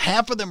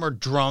 half of them are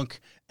drunk,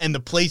 and the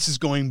place is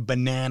going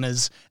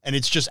bananas, and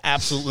it's just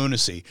absolute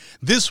lunacy.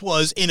 This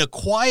was in a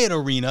quiet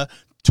arena,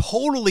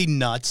 totally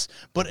nuts,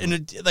 but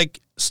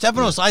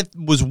Stefanos, I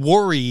was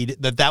worried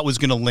that was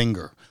going to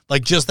linger.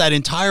 Like, just that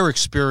entire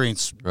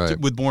experience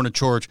with Borna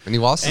Coric. And he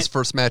lost his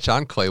first match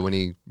on clay when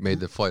he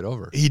made the flight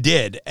over. He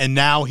did, and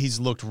now he's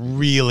looked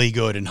really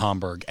good in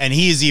Hamburg. And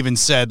he's even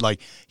said, like,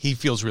 he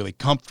feels really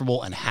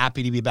comfortable and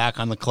happy to be back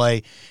on the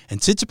clay. And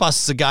Tsitsipas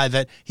is a guy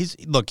that,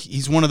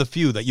 he's one of the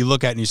few that you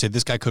look at and you say,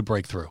 this guy could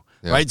break through.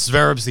 Yeah. Right?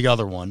 Zverev's the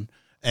other one,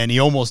 and he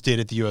almost did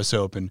at the U.S.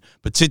 Open.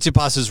 But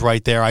Tsitsipas is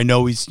right there. I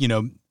know he's,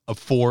 a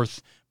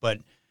 4th, but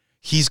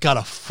he's got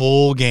a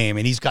full game,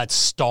 and he's got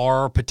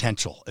star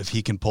potential if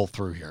he can pull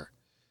through here.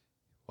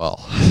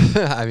 Well,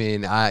 I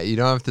mean, you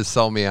don't have to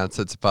sell me on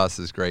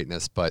Tsitsipas's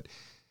greatness, but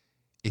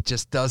it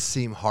just does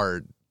seem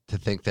hard to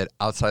think that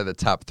outside of the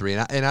top 3,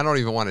 and I don't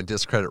even want to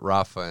discredit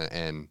Rafa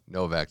and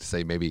Novak to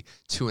say maybe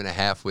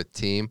 2.5 with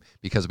team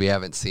because we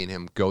haven't seen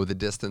him go the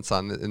distance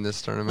in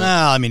this tournament.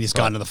 Well, I mean, he's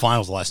gotten to the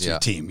finals last year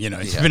team.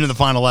 He's been in the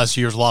final last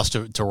year's, lost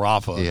to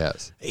Rafa.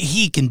 Yes.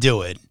 He can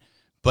do it.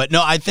 But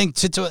no, I think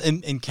can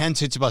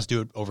Tsitsipas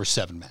do it over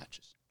 7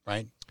 matches,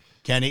 right?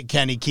 Can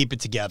he keep it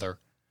together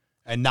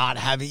and not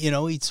have it,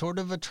 he's sort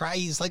of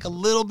he's like a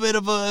little bit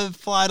of a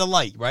fly to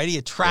light, right? He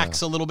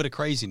attracts a little bit of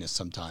craziness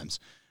sometimes.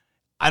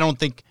 I don't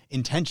think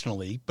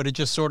intentionally, but it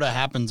just sort of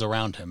happens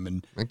around him.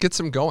 And it gets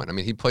him going. I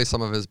mean, he plays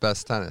some of his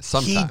best tennis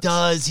sometimes. He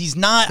does. He's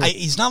not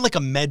like a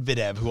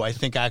Medvedev, who I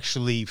think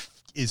actually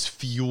is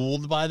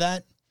fueled by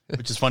that.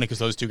 Which is funny because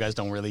those two guys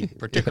don't really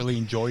particularly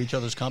enjoy each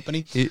other's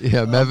company.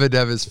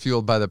 Medvedev is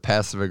fueled by the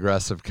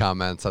passive-aggressive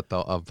comments at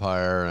the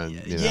umpire. And,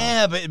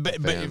 but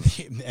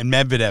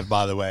Medvedev,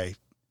 by the way,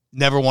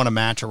 never won a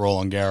match at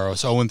Roland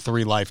Garros.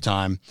 0-3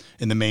 lifetime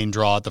in the main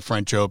draw at the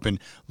French Open.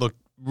 Looked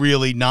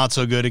really not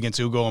so good against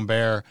Hugo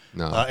Humbert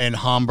in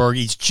Hamburg.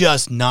 He's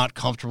just not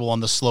comfortable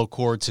on the slow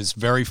courts. His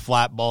very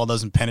flat ball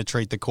doesn't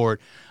penetrate the court.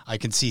 I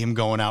can see him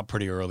going out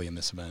pretty early in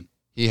this event.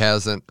 He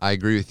hasn't. I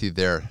agree with you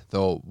there.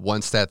 Though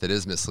one stat that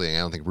is misleading, I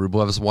don't think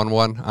Rublev's won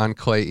one on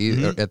clay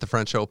either at the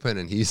French Open,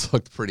 and he's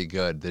looked pretty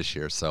good this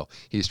year. So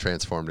he's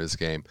transformed his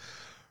game.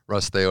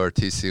 Russ Thaler,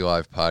 TC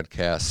Live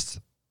podcast.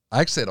 I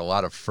actually had a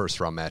lot of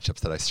first-round matchups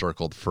that I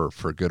circled for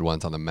good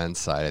ones on the men's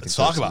side. I think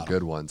there's some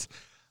good ones.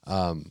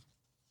 Got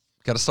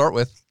to start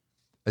with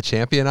a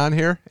champion on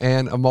here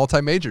and a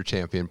multi-major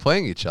champion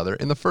playing each other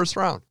in the first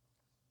round.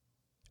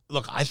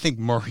 Look, I think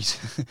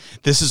Murray's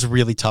 – this is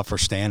really tough for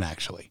Stan,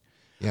 actually.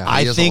 Yeah,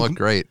 he doesn't look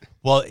great.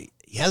 Well,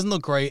 he hasn't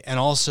looked great, and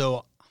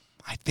also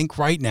I think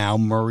right now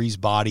Murray's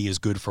body is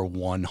good for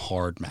one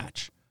hard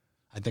match.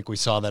 I think we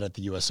saw that at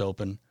the U.S.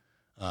 Open.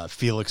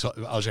 Felix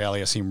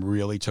Auger-Aliassime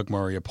really took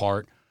Murray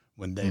apart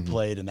when they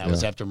played, and that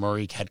was after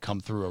Murray had come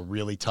through a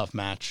really tough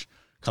match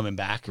coming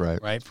back,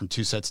 right from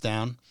 2 sets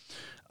down.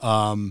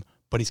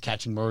 But he's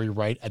catching Murray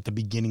right at the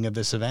beginning of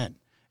this event,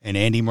 and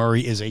Andy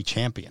Murray is a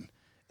champion.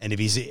 And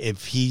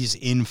if he's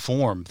in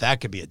form,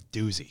 that could be a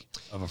doozy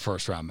of a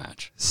first-round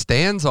match.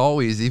 Stan's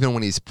always, even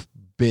when he's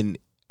been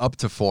up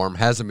to form,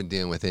 hasn't been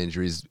dealing with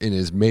injuries in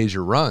his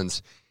major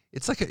runs.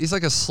 He's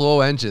like a slow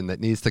engine that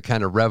needs to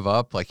kind of rev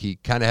up. Like he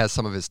kind of has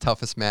some of his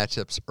toughest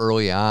matchups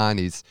early on.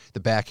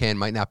 The backhand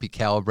might not be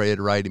calibrated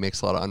right. He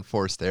makes a lot of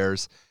unforced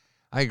errors.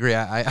 I agree.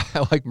 I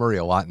like Murray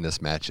a lot in this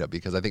matchup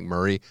because I think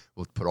Murray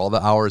will put all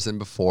the hours in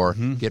before,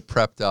 get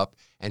prepped up,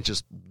 and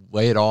just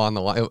lay it all on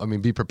the line. I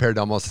mean, be prepared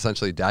to almost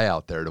essentially die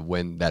out there to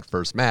win that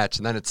first match.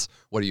 And then it's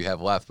what do you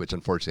have left, which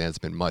unfortunately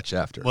hasn't been much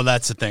after. Well,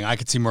 that's the thing. I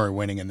could see Murray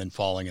winning and then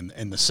falling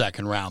in the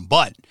second round.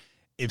 But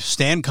if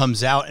Stan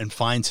comes out and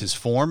finds his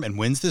form and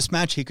wins this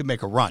match, he could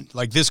make a run.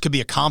 Like this could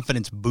be a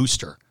confidence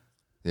booster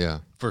Yeah.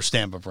 For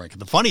Stan Wawrinka.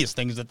 The funniest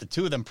thing is that the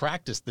two of them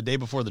practiced the day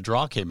before the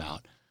draw came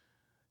out.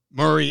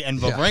 Murray and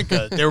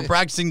Wawrinka, they were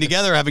practicing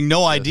together, having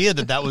no idea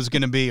that was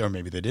going to be, or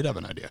maybe they did have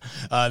an idea,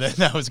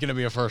 that was going to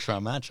be a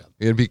first-round matchup.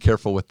 You got to be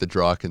careful with the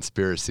draw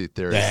conspiracy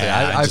theories.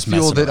 Yeah, I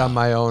fueled it on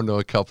my own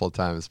a couple of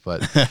times, but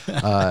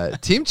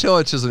Team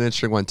Cilic is an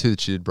interesting one, too,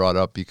 that you brought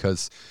up,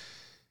 because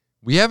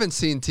we haven't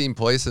seen Team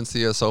play since the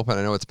U.S. Open.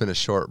 I know it's been a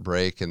short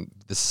break, and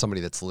this is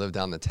somebody that's lived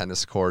on the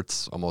tennis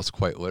courts almost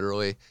quite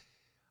literally.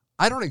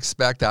 I don't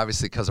expect,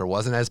 obviously, because there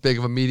wasn't as big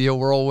of a media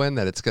whirlwind,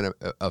 that it's going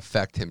to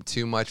affect him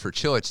too much. For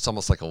Cilic, it's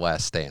almost like a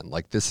last stand.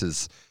 Like, this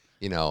is,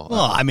 Well,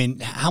 I mean,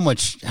 how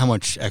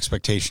much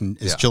expectation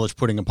is Cilic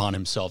putting upon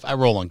himself at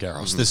Roland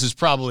Garros? Mm-hmm. This is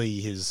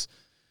probably his,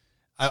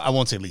 I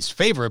won't say least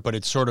favorite, but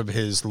it's sort of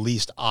his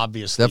least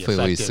obviously definitely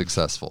effective. Least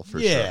successful, for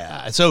sure.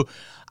 Yeah, so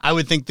I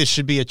would think this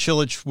should be a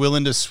Cilic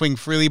willing to swing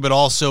freely, but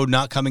also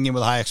not coming in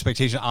with high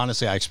expectation.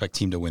 Honestly, I expect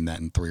Team to win that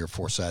in 3 or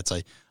 4 sets.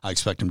 I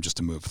expect him just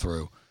to move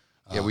through.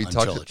 Yeah, we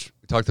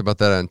talked about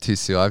that on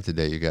TC Live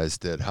today. You guys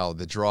did, how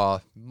the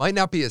draw might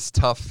not be as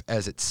tough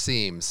as it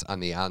seems on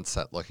the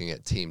onset looking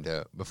at Team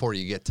before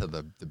you get to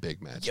the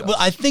big match. Yeah, well,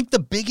 I think the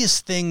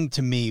biggest thing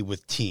to me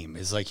with Team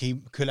is like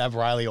he could have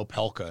Riley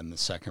Opelka in the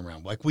second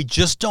round. Like, we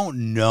just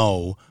don't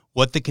know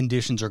what the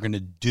conditions are going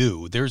to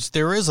do. There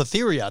is a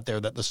theory out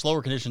there that the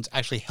slower conditions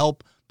actually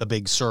help the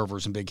big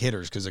servers and big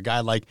hitters, because a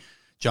guy like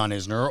John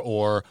Isner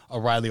or a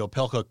Riley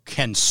Opelka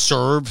can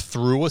serve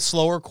through a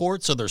slower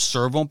court, so their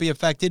serve won't be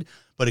affected,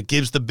 but it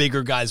gives the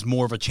bigger guys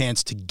more of a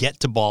chance to get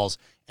to balls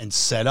and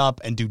set up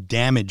and do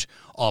damage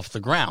off the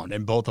ground.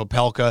 And both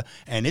Opelka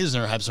and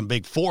Isner have some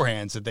big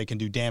forehands that they can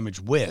do damage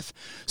with.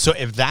 So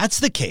if that's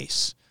the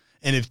case,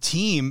 and if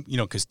Team,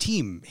 because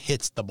Team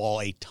hits the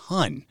ball a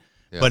ton,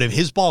 but if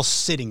his ball's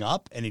sitting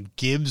up and it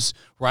gives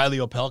Riley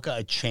Opelka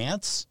a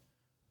chance,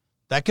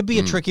 that could be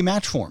a tricky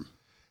match for him.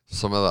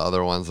 Some of the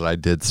other ones that I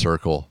did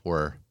circle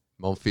were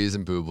Monfils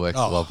and Bublik.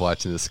 Love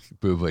watching this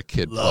Bublik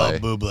kid play.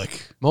 Love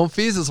Bublik.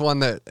 Monfils is one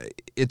that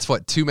it's 2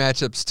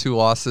 matchups, 2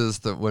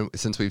 losses.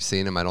 Since we've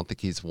seen him, I don't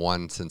think he's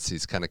won since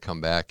he's kind of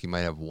come back. He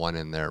might have 1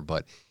 in there,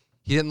 but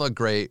he didn't look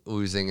great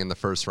losing in the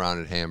first round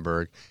at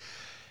Hamburg.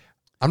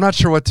 I'm not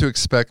sure what to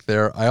expect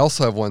there. I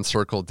also have one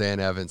circled. Dan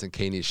Evans and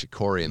Kei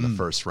Nishikori in the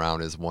first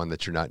round is one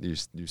that you're not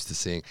used to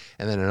seeing.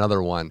 And then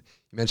another one,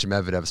 you mentioned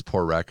Medvedev's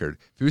poor record.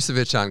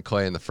 Vucevic on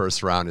clay in the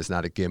first round is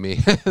not a gimme.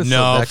 So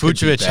no,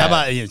 Vucevic. How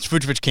about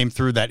Vucevic came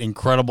through that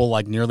incredible,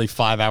 nearly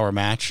 5-hour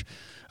match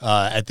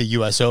at the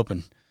U.S.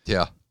 Open.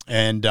 Yeah.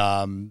 And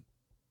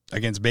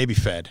against Baby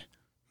Fed.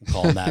 I'm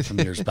calling that from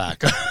years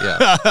back.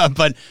 Yeah.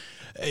 But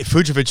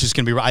Vucevic is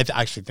going to be – I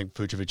actually think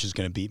Vucevic is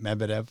going to beat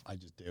Medvedev. I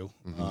just do.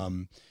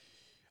 Mm-hmm.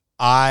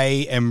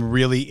 I am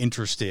really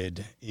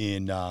interested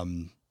in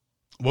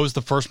what was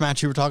the first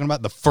match you were talking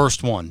about? The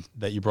first one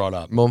that you brought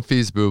up.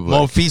 Monfils Bublik.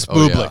 Monfils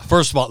Bublik. Yeah.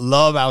 First of all,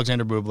 love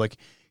Alexander Bublik.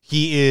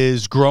 He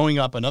is growing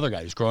up, another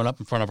guy who's growing up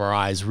in front of our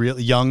eyes.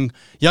 Really young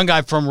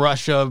guy from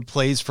Russia,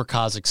 plays for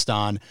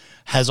Kazakhstan,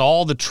 has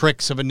all the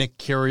tricks of a Nick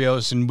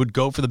Kyrgios and would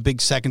go for the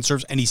big second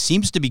serves, and he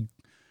seems to be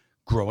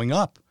growing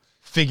up,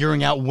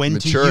 figuring out when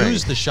to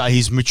use the shot.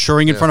 He's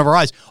maturing in front of our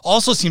eyes.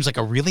 Also seems like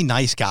a really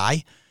nice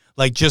guy.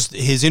 Like, just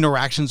his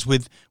interactions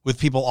with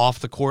people off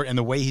the court and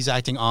the way he's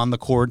acting on the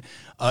court,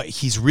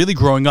 he's really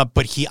growing up.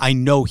 But I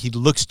know he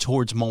looks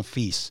towards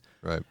Monfils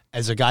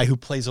as a guy who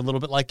plays a little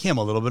bit like him,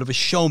 a little bit of a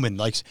showman.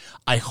 Like,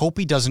 I hope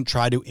he doesn't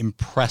try to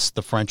impress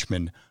the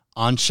Frenchman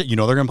on. They're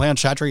going to play on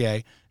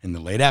Chatrier in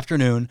the late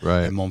afternoon.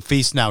 Right. And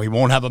Monfils, now he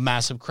won't have a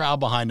massive crowd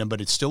behind him, but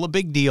it's still a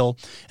big deal.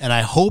 And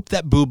I hope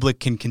that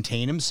Bublik can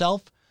contain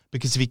himself.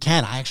 Because if he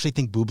can, I actually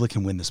think Bublik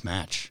can win this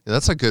match. Yeah,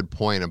 that's a good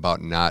point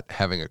about not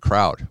having a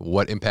crowd.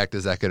 What impact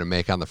is that going to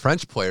make on the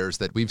French players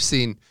that we've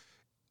seen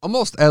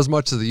almost as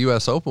much as the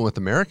U.S. Open with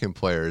American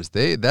players?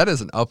 That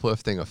is an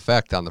uplifting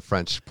effect on the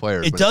French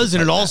players. It does,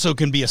 and it also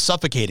can be a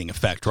suffocating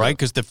effect, right?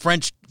 Because the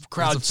French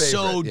crowd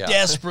so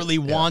desperately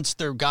wants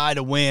their guy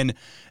to win.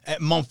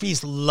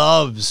 Monfils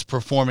loves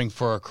performing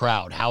for a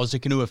crowd. How is it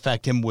going to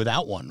affect him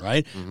without one,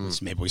 right?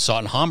 Mm-hmm. Maybe we saw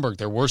it in Hamburg.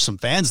 There were some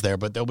fans there,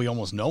 but there'll be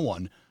almost no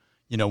one.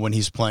 When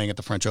he's playing at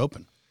the French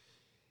Open.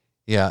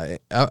 Yeah,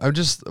 I'm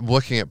just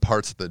looking at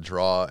parts of the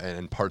draw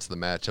and parts of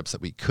the matchups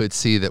that we could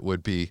see that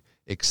would be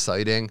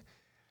exciting.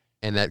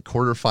 And that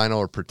quarterfinal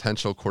or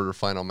potential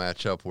quarterfinal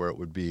matchup where it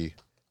would be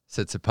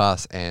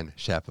Tsitsipas and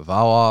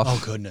Shapovalov. Oh,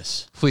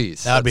 goodness.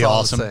 Please. That would be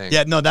awesome.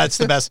 Yeah, no, that's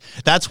the best.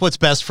 That's what's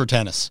best for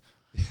tennis.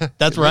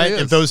 That's right.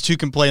 If those two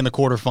can play in the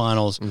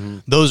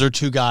quarterfinals, those are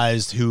two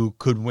guys who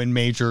could win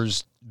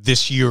majors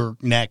this year,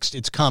 next.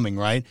 It's coming,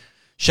 right?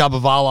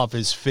 Shapovalov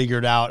has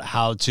figured out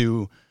how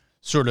to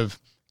sort of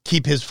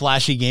keep his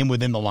flashy game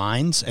within the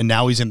lines, and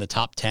now he's in the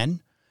top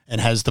 10 and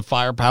has the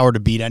firepower to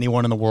beat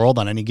anyone in the world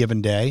on any given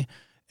day.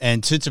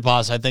 And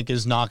Tsitsipas, I think,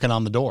 is knocking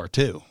on the door,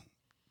 too.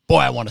 Boy,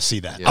 I want to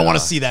see that. Yeah. I want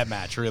to see that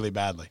match really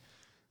badly.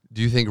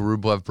 Do you think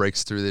Rublev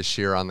breaks through this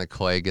year on the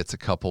clay, gets a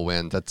couple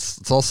wins?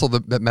 It's also the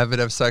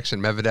Medvedev section.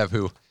 Medvedev,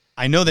 who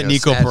I know that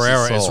Nico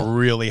Pereira is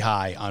really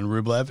high on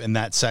Rublev in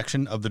that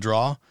section of the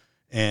draw,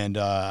 and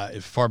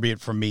far be it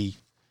from me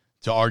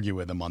to argue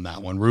with him on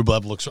that one.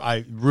 Rublev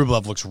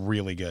looks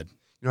really good.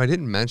 I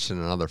didn't mention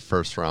another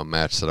first-round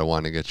match that I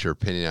wanted to get your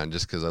opinion on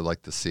just because I'd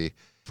like to see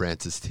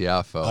Frances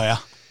Tiafoe. Oh, yeah?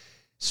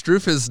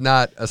 Struff is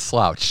not a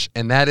slouch,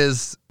 and that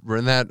is, we're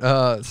in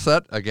that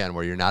set, again,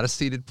 where you're not a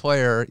seeded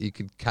player. You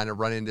could kind of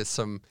run into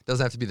some,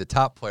 doesn't have to be the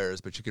top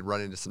players, but you could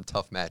run into some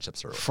tough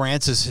matchups early.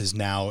 Frances is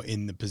now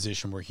in the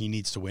position where he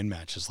needs to win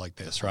matches like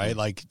this, right?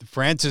 Like,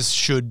 Frances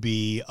should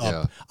be up.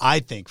 Yeah.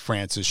 I think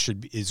Frances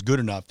is good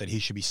enough that he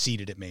should be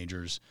seeded at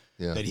majors,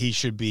 that he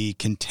should be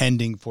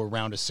contending for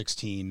round of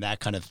 16, that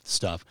kind of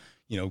stuff,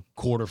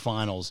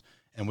 quarterfinals.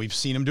 And we've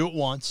seen him do it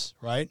once,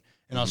 right,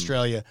 in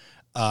Australia.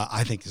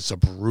 I think it's a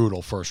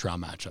brutal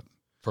first-round matchup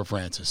for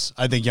Frances.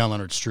 I think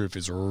Jan-Lennard Struff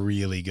is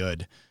really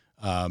good.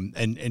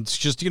 And it's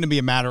just going to be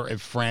a matter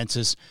if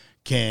Frances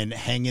can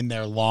hang in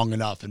there long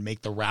enough and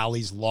make the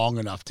rallies long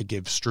enough to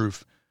give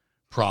Struff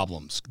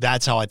problems.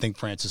 That's how I think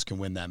Frances can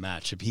win that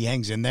match. If he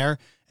hangs in there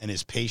and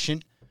is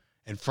patient,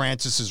 and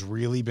Frances has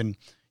really been,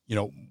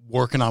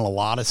 working on a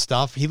lot of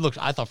stuff.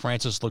 I thought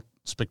Frances looked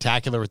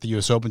spectacular at the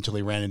U.S. Open until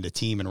he ran into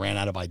Thiem and ran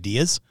out of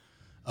ideas.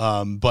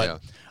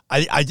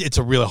 It's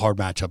a really hard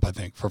matchup, I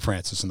think, for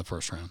Frances in the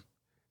first round.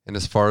 And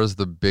as far as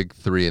the big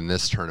three in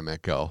this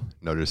tournament go,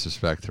 no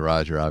disrespect to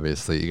Roger,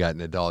 obviously, you got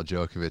Nadal,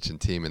 Djokovic, and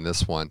Thiem in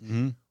this one.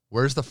 Mm-hmm.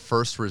 Where's the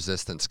first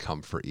resistance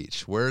come for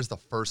each? Where's the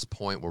first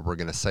point where we're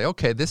going to say,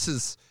 okay, this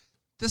is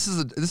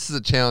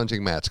a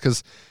challenging match?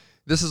 Because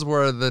this is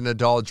where the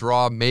Nadal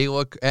draw may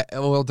look a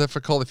little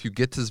difficult if you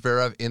get to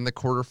Zverev in the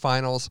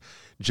quarterfinals.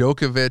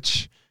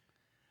 Djokovic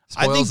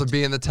spoils of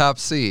being the top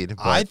seed.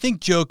 I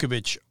think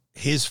Djokovic,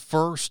 his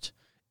first...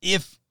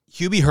 If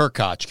Hubie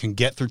Hurkacz can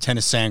get through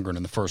Tennys Sandgren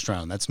in the first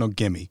round, that's no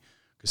gimme.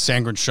 Because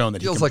Sandgren's shown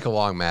that feels like a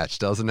long match,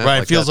 doesn't it?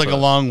 Right, it feels like a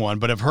long one.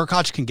 But if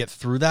Hurkacz can get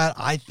through that,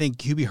 I think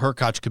Hubie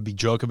Hurkacz could be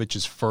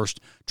Djokovic's first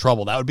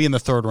trouble. That would be in the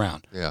third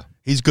round. Yeah.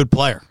 He's a good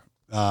player.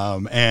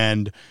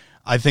 And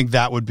I think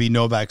that would be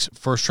Novak's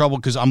first trouble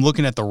because I'm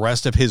looking at the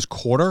rest of his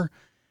quarter,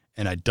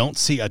 and I don't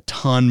see a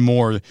ton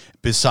more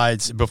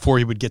besides before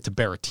he would get to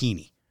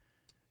Berrettini.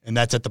 And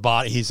that's at the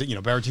bottom. He's,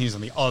 Berrettini's on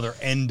the other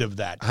end of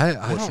that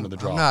portion of the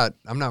draw.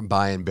 I'm not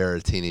buying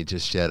Berrettini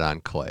just yet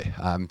on clay.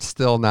 I'm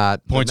still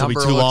not. Points will be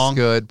too long.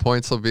 Good.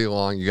 Points will be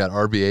long. You got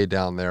RBA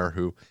down there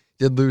who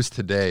did lose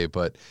today,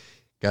 but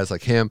guys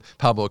like him,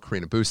 Pablo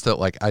Carreño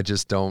Busta,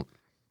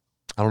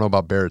 I don't know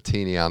about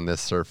Berrettini on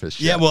this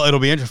surface yet. Yeah, well, it'll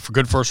be interesting for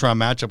good first-round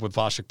matchup with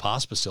Vasek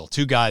Pospisil.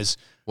 Two guys.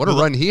 What a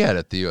run he had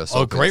at the U.S.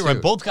 Open. Oh, great run.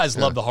 Both guys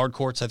love the hard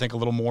courts, I think, a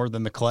little more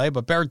than the clay.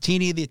 But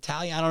Berrettini, the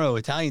Italian, I don't know.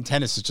 Italian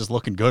tennis is just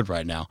looking good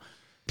right now.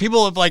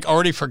 People have,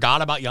 already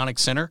forgot about Jannik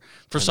Sinner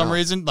for some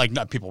reason.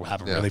 People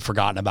haven't really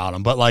forgotten about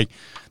him. But,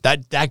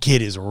 that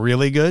kid is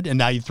really good. And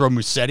now you throw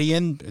Musetti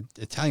in.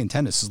 Italian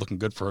tennis is looking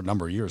good for a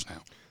number of years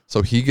now.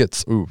 So he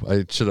gets.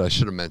 I should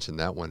have mentioned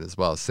that one as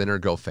well. Sinner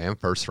go Pham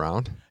first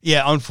round.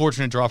 Yeah,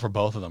 unfortunate draw for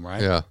both of them,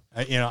 right? Yeah.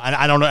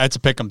 I don't know. It's a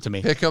pick 'em to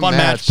me. Fun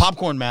match,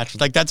 popcorn match.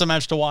 That's a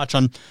match to watch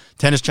on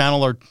Tennis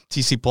Channel or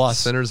TC Plus.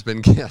 Sinner's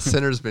been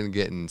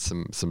getting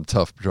some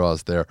tough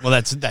draws there.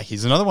 Well,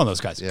 he's another one of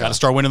those guys. Got to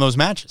start winning those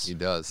matches. He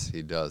does.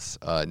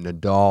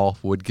 Nadal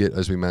would get,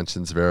 as we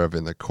mentioned, Zverev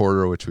in the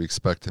quarter, which we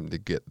expect him to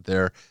get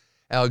there.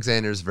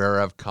 Alexander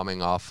Zverev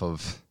coming off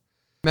of.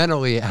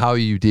 Mentally, how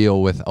you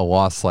deal with a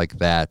loss like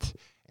that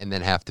and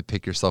then have to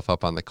pick yourself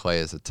up on the clay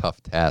is a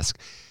tough task,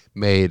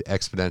 made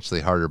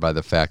exponentially harder by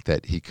the fact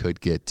that he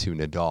could get to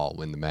Nadal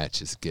when the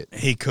matches get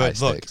He could.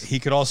 Look, he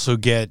could also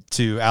get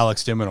to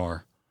Alex de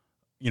Minaur,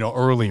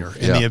 earlier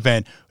in the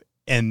event.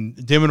 And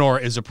de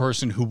Minaur is a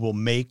person who will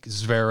make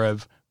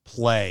Zverev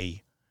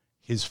play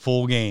his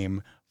full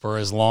game for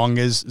as long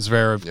as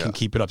Zverev can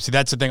keep it up. See,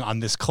 that's the thing on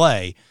this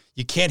clay.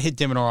 You can't hit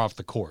de Minaur off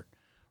the court.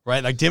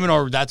 Right? De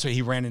Minaur, that's what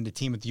he ran into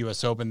Thiem at the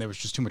U.S. Open. There was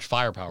just too much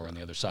firepower on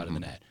the other side of the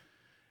net.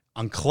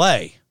 On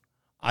clay,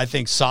 I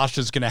think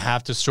Sasha's going to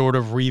have to sort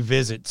of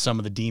revisit some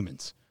of the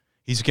demons.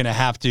 He's going to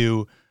have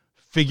to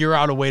figure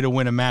out a way to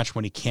win a match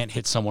when he can't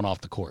hit someone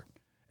off the court.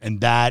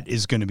 And that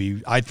is going to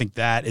be, I think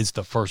that is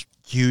the first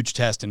huge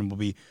test and will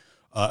be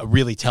a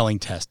really telling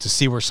test to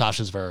see where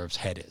Sasha Zverev's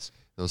head is.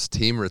 Those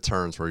Thiem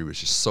returns where he was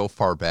just so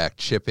far back,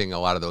 chipping a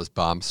lot of those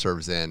bomb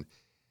serves in.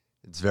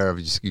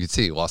 Zverev, you could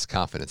see he lost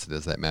confidence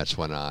as that match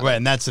went on. Right,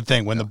 and that's the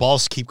thing. When the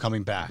balls keep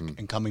coming back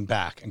and coming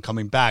back and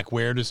coming back,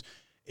 where does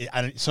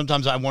it,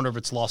 sometimes I wonder if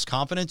it's lost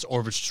confidence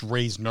or if it's just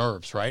raised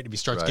nerves, right? If he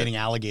starts getting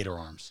alligator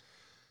arms.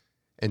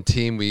 And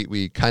Thiem,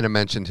 we kind of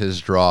mentioned his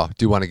draw.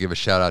 Do want to give a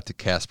shout-out to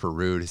Casper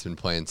Ruud. He's been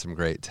playing some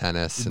great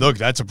tennis. Look,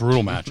 that's a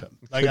brutal matchup.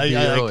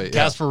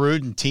 Casper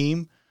Ruud and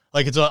Thiem,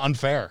 it's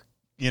unfair.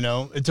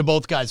 To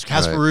both guys.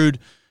 Casper Ruud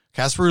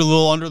a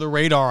little under the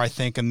radar, I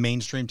think, in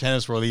mainstream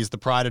tennis world. He's the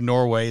pride of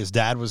Norway. His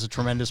dad was a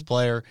tremendous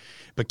player,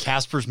 but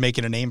Casper's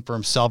making a name for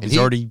himself.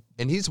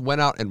 He's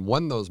went out and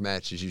won those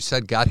matches. You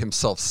said got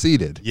himself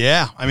seeded.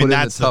 Yeah,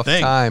 that's the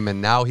thing. Time,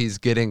 and now he's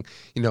getting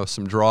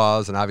some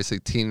draws, and obviously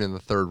Thiem in the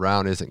third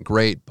round isn't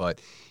great,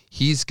 but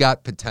he's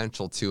got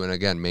potential to. And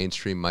again,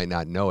 mainstream might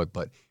not know it,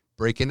 but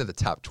break into the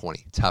top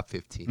 20, top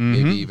 15,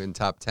 maybe even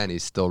top 10.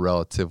 He's still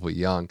relatively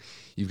young.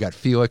 You've got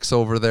Felix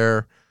over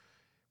there.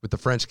 with the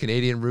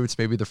French-Canadian roots,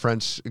 maybe the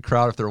French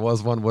crowd, if there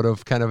was one, would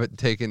have kind of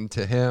taken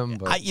to him.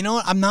 But. You know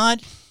what? I'm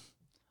not.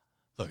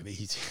 Look,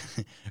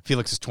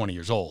 Felix is 20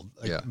 years old.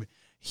 Like, yeah.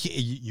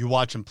 You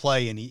watch him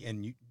play, and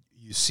you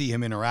see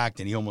him interact,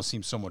 and he almost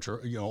seems so much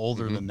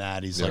older than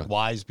that. He's like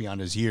wise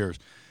beyond his years.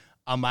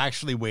 I'm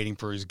actually waiting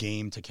for his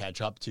game to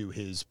catch up to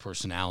his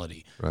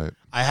personality. Right.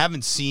 I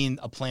haven't seen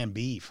a plan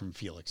B from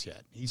Felix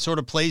yet. He sort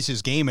of plays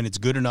his game, and it's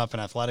good enough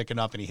and athletic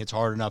enough, and he hits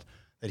hard enough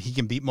that he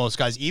can beat most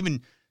guys,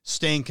 even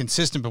staying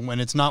consistent. But when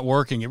it's not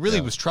working, it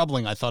really was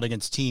troubling, I thought,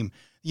 against Team.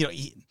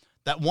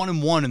 That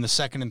 1-1 in the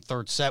second and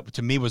third set,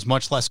 to me, was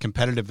much less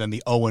competitive than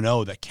the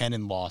 0-0 that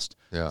Kenin lost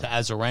to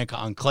Azarenka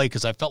on clay,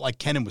 because I felt like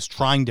Kenin was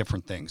trying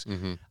different things.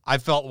 Mm-hmm. I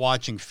felt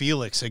watching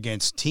Felix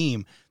against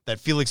Team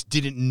that Felix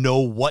didn't know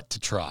what to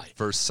try.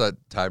 First set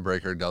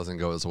tiebreaker doesn't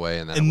go his way,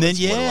 and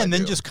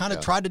then just kind of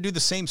tried to do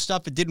the same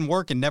stuff. It didn't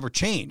work and never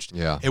changed.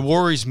 Yeah. It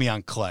worries me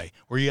on clay,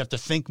 where you have to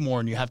think more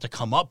and you have to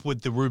come up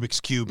with the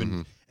Rubik's Cube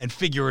and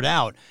figure it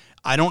out.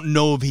 I don't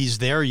know if he's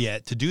there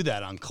yet to do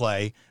that on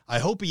clay. I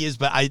hope he is,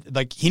 but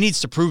he needs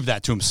to prove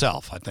that to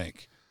himself, I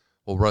think.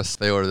 Well, Russ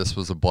Thaler, this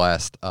was a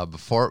blast.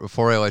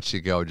 Before I let you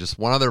go, just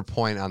one other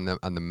point on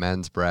the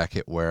men's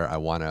bracket where I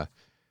want to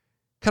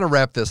kind of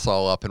wrap this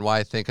all up, and why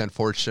I think,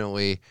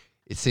 unfortunately,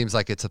 it seems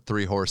like it's a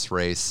 3-horse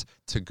race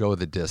to go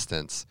the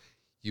distance.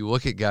 You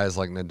look at guys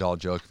like Nadal,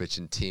 Djokovic,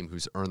 and Thiem,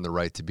 who's earned the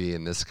right to be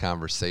in this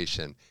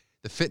conversation.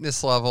 The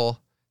fitness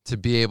level to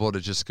be able to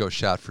just go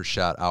shot for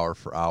shot, hour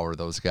for hour,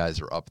 those guys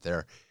are up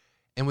there.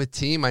 And with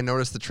Thiem, I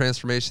noticed the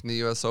transformation in the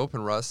U.S.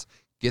 Open, Russ.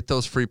 Get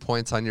those free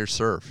points on your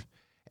serve.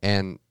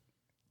 And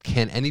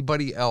can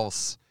anybody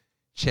else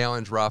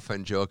challenge Rafa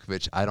and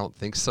Djokovic? I don't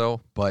think so,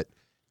 but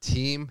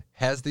Thiem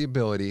has the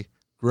ability,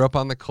 grew up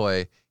on the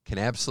clay, can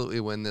absolutely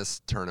win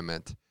this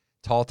tournament.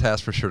 Tall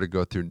task for sure to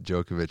go through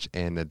Djokovic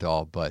and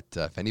Nadal, but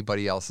if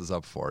anybody else is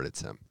up for it,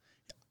 it's him.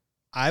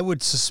 I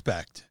would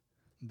suspect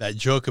that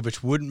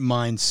Djokovic wouldn't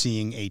mind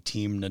seeing a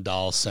Thiem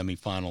Nadal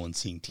semifinal and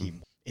seeing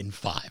Thiem in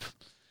 5.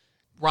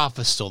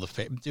 Rafa's still the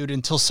favorite. Dude,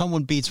 until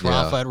someone beats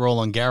Rafa at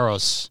Roland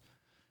Garros,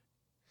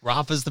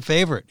 Rafa's the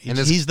favorite.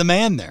 He's the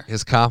man there.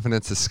 His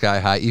confidence is sky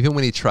high, even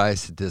when he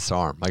tries to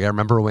disarm. Like, I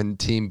remember when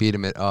Thiem beat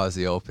him at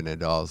Aussie Open,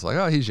 and I was like,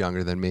 oh, he's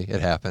younger than me. It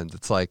happens.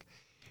 It's like,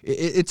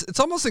 it's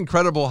almost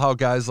incredible how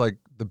guys like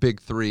the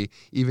big three,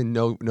 even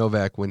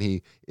Novak, when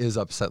he is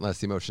upset and lets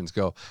the emotions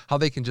go, how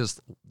they can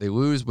they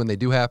lose when they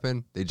do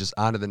happen, they just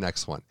on to the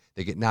next one.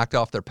 They get knocked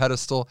off their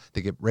pedestal,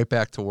 they get right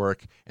back to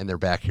work, and they're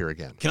back here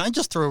again. Can I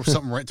just throw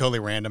something totally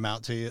random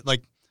out to you?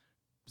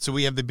 So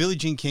we have the Billie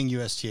Jean King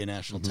USTA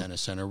National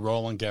Tennis Center,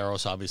 Roland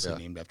Garros, obviously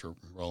named after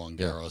Roland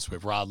Garros. We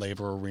have Rod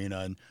Laver Arena,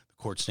 and the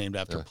court's named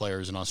after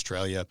players in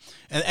Australia,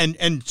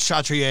 and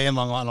Chatrier and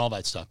Long and all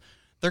that stuff.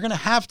 They're going to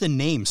have to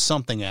name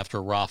something after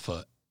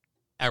Rafa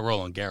at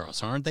Roland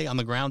Garros, aren't they? On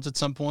the grounds at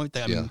some point?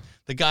 I mean,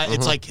 the guy,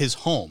 it's like his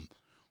home.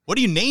 What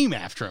do you name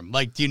after him?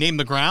 Like, do you name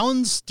the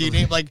grounds? Do you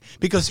name,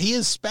 because he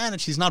is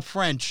Spanish, he's not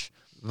French.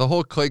 The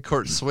whole clay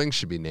court swing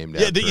should be named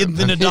after him.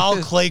 The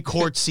Nadal clay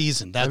court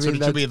season. That's what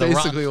it should be.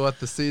 Basically what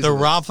the season The is.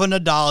 Rafa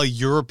Nadal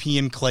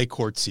European clay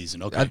court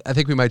season. Okay. I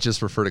think we might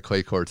just refer to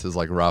clay courts as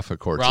like Rafa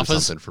courts or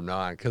something from now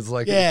on. Because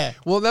we're done.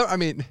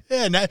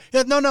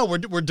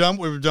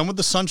 We're done with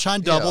the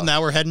Sunshine Double. Yeah.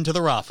 Now we're heading to the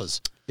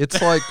Rafas.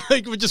 It's like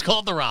we just call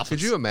it the Rafas.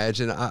 Could you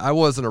imagine? I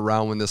wasn't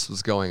around when this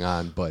was going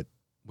on, but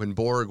when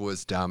Borg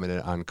was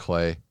dominant on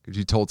clay, could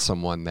you told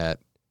someone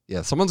that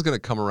someone's going to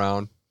come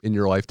around in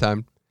your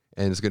lifetime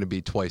and is going to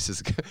be twice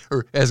as good,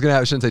 or is going to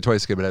have, I shouldn't say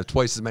twice as good, but have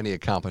twice as many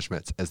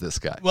accomplishments as this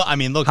guy. Well, I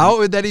mean, look, how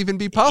would that even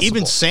be possible?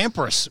 Even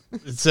Sampras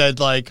said,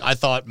 I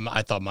thought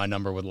my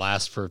number would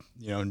last for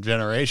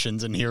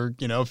generations, and here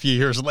a few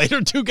years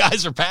later, 2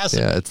 guys are passing.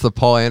 Yeah, it's the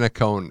Paul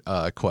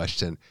Annacone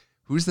question.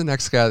 Who's the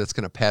next guy that's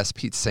going to pass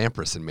Pete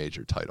Sampras in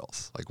major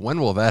titles? Like, when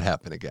will that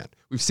happen again?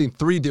 We've seen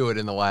 3 do it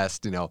in the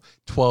last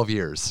 12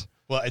 years.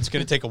 Well, it's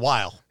going to take a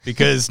while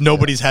because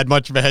nobody's had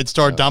much of a head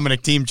start.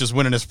 Dominic Thiem just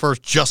winning his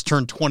first, just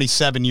turned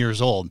 27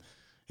 years old.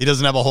 He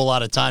doesn't have a whole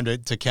lot of time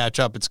to catch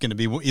up. It's going to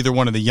be either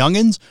one of the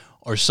youngins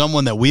or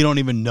someone that we don't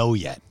even know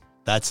yet.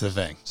 That's the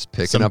thing. Just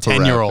picking up a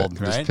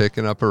 10-year-old, right? Just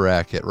picking up a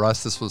racket.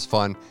 Russ, this was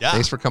fun. Yeah.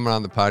 Thanks for coming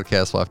on the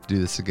podcast. We'll have to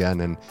do this again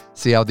and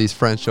see how these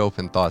French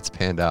Open thoughts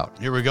panned out.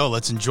 Here we go.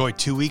 Let's enjoy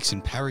 2 weeks in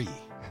Paris.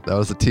 That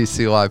was the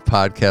TC Live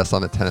podcast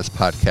on the Tennis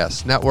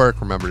Podcast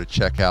Network. Remember to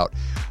check out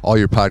all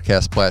your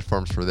podcast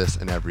platforms for this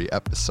and every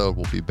episode.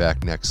 We'll be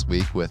back next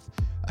week with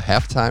a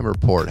halftime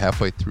report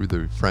halfway through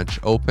the French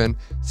Open.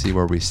 See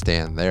where we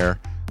stand there.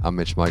 I'm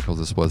Mitch Michaels.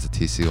 This was the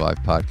TC Live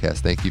podcast.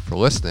 Thank you for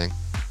listening,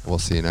 and we'll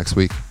see you next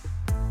week.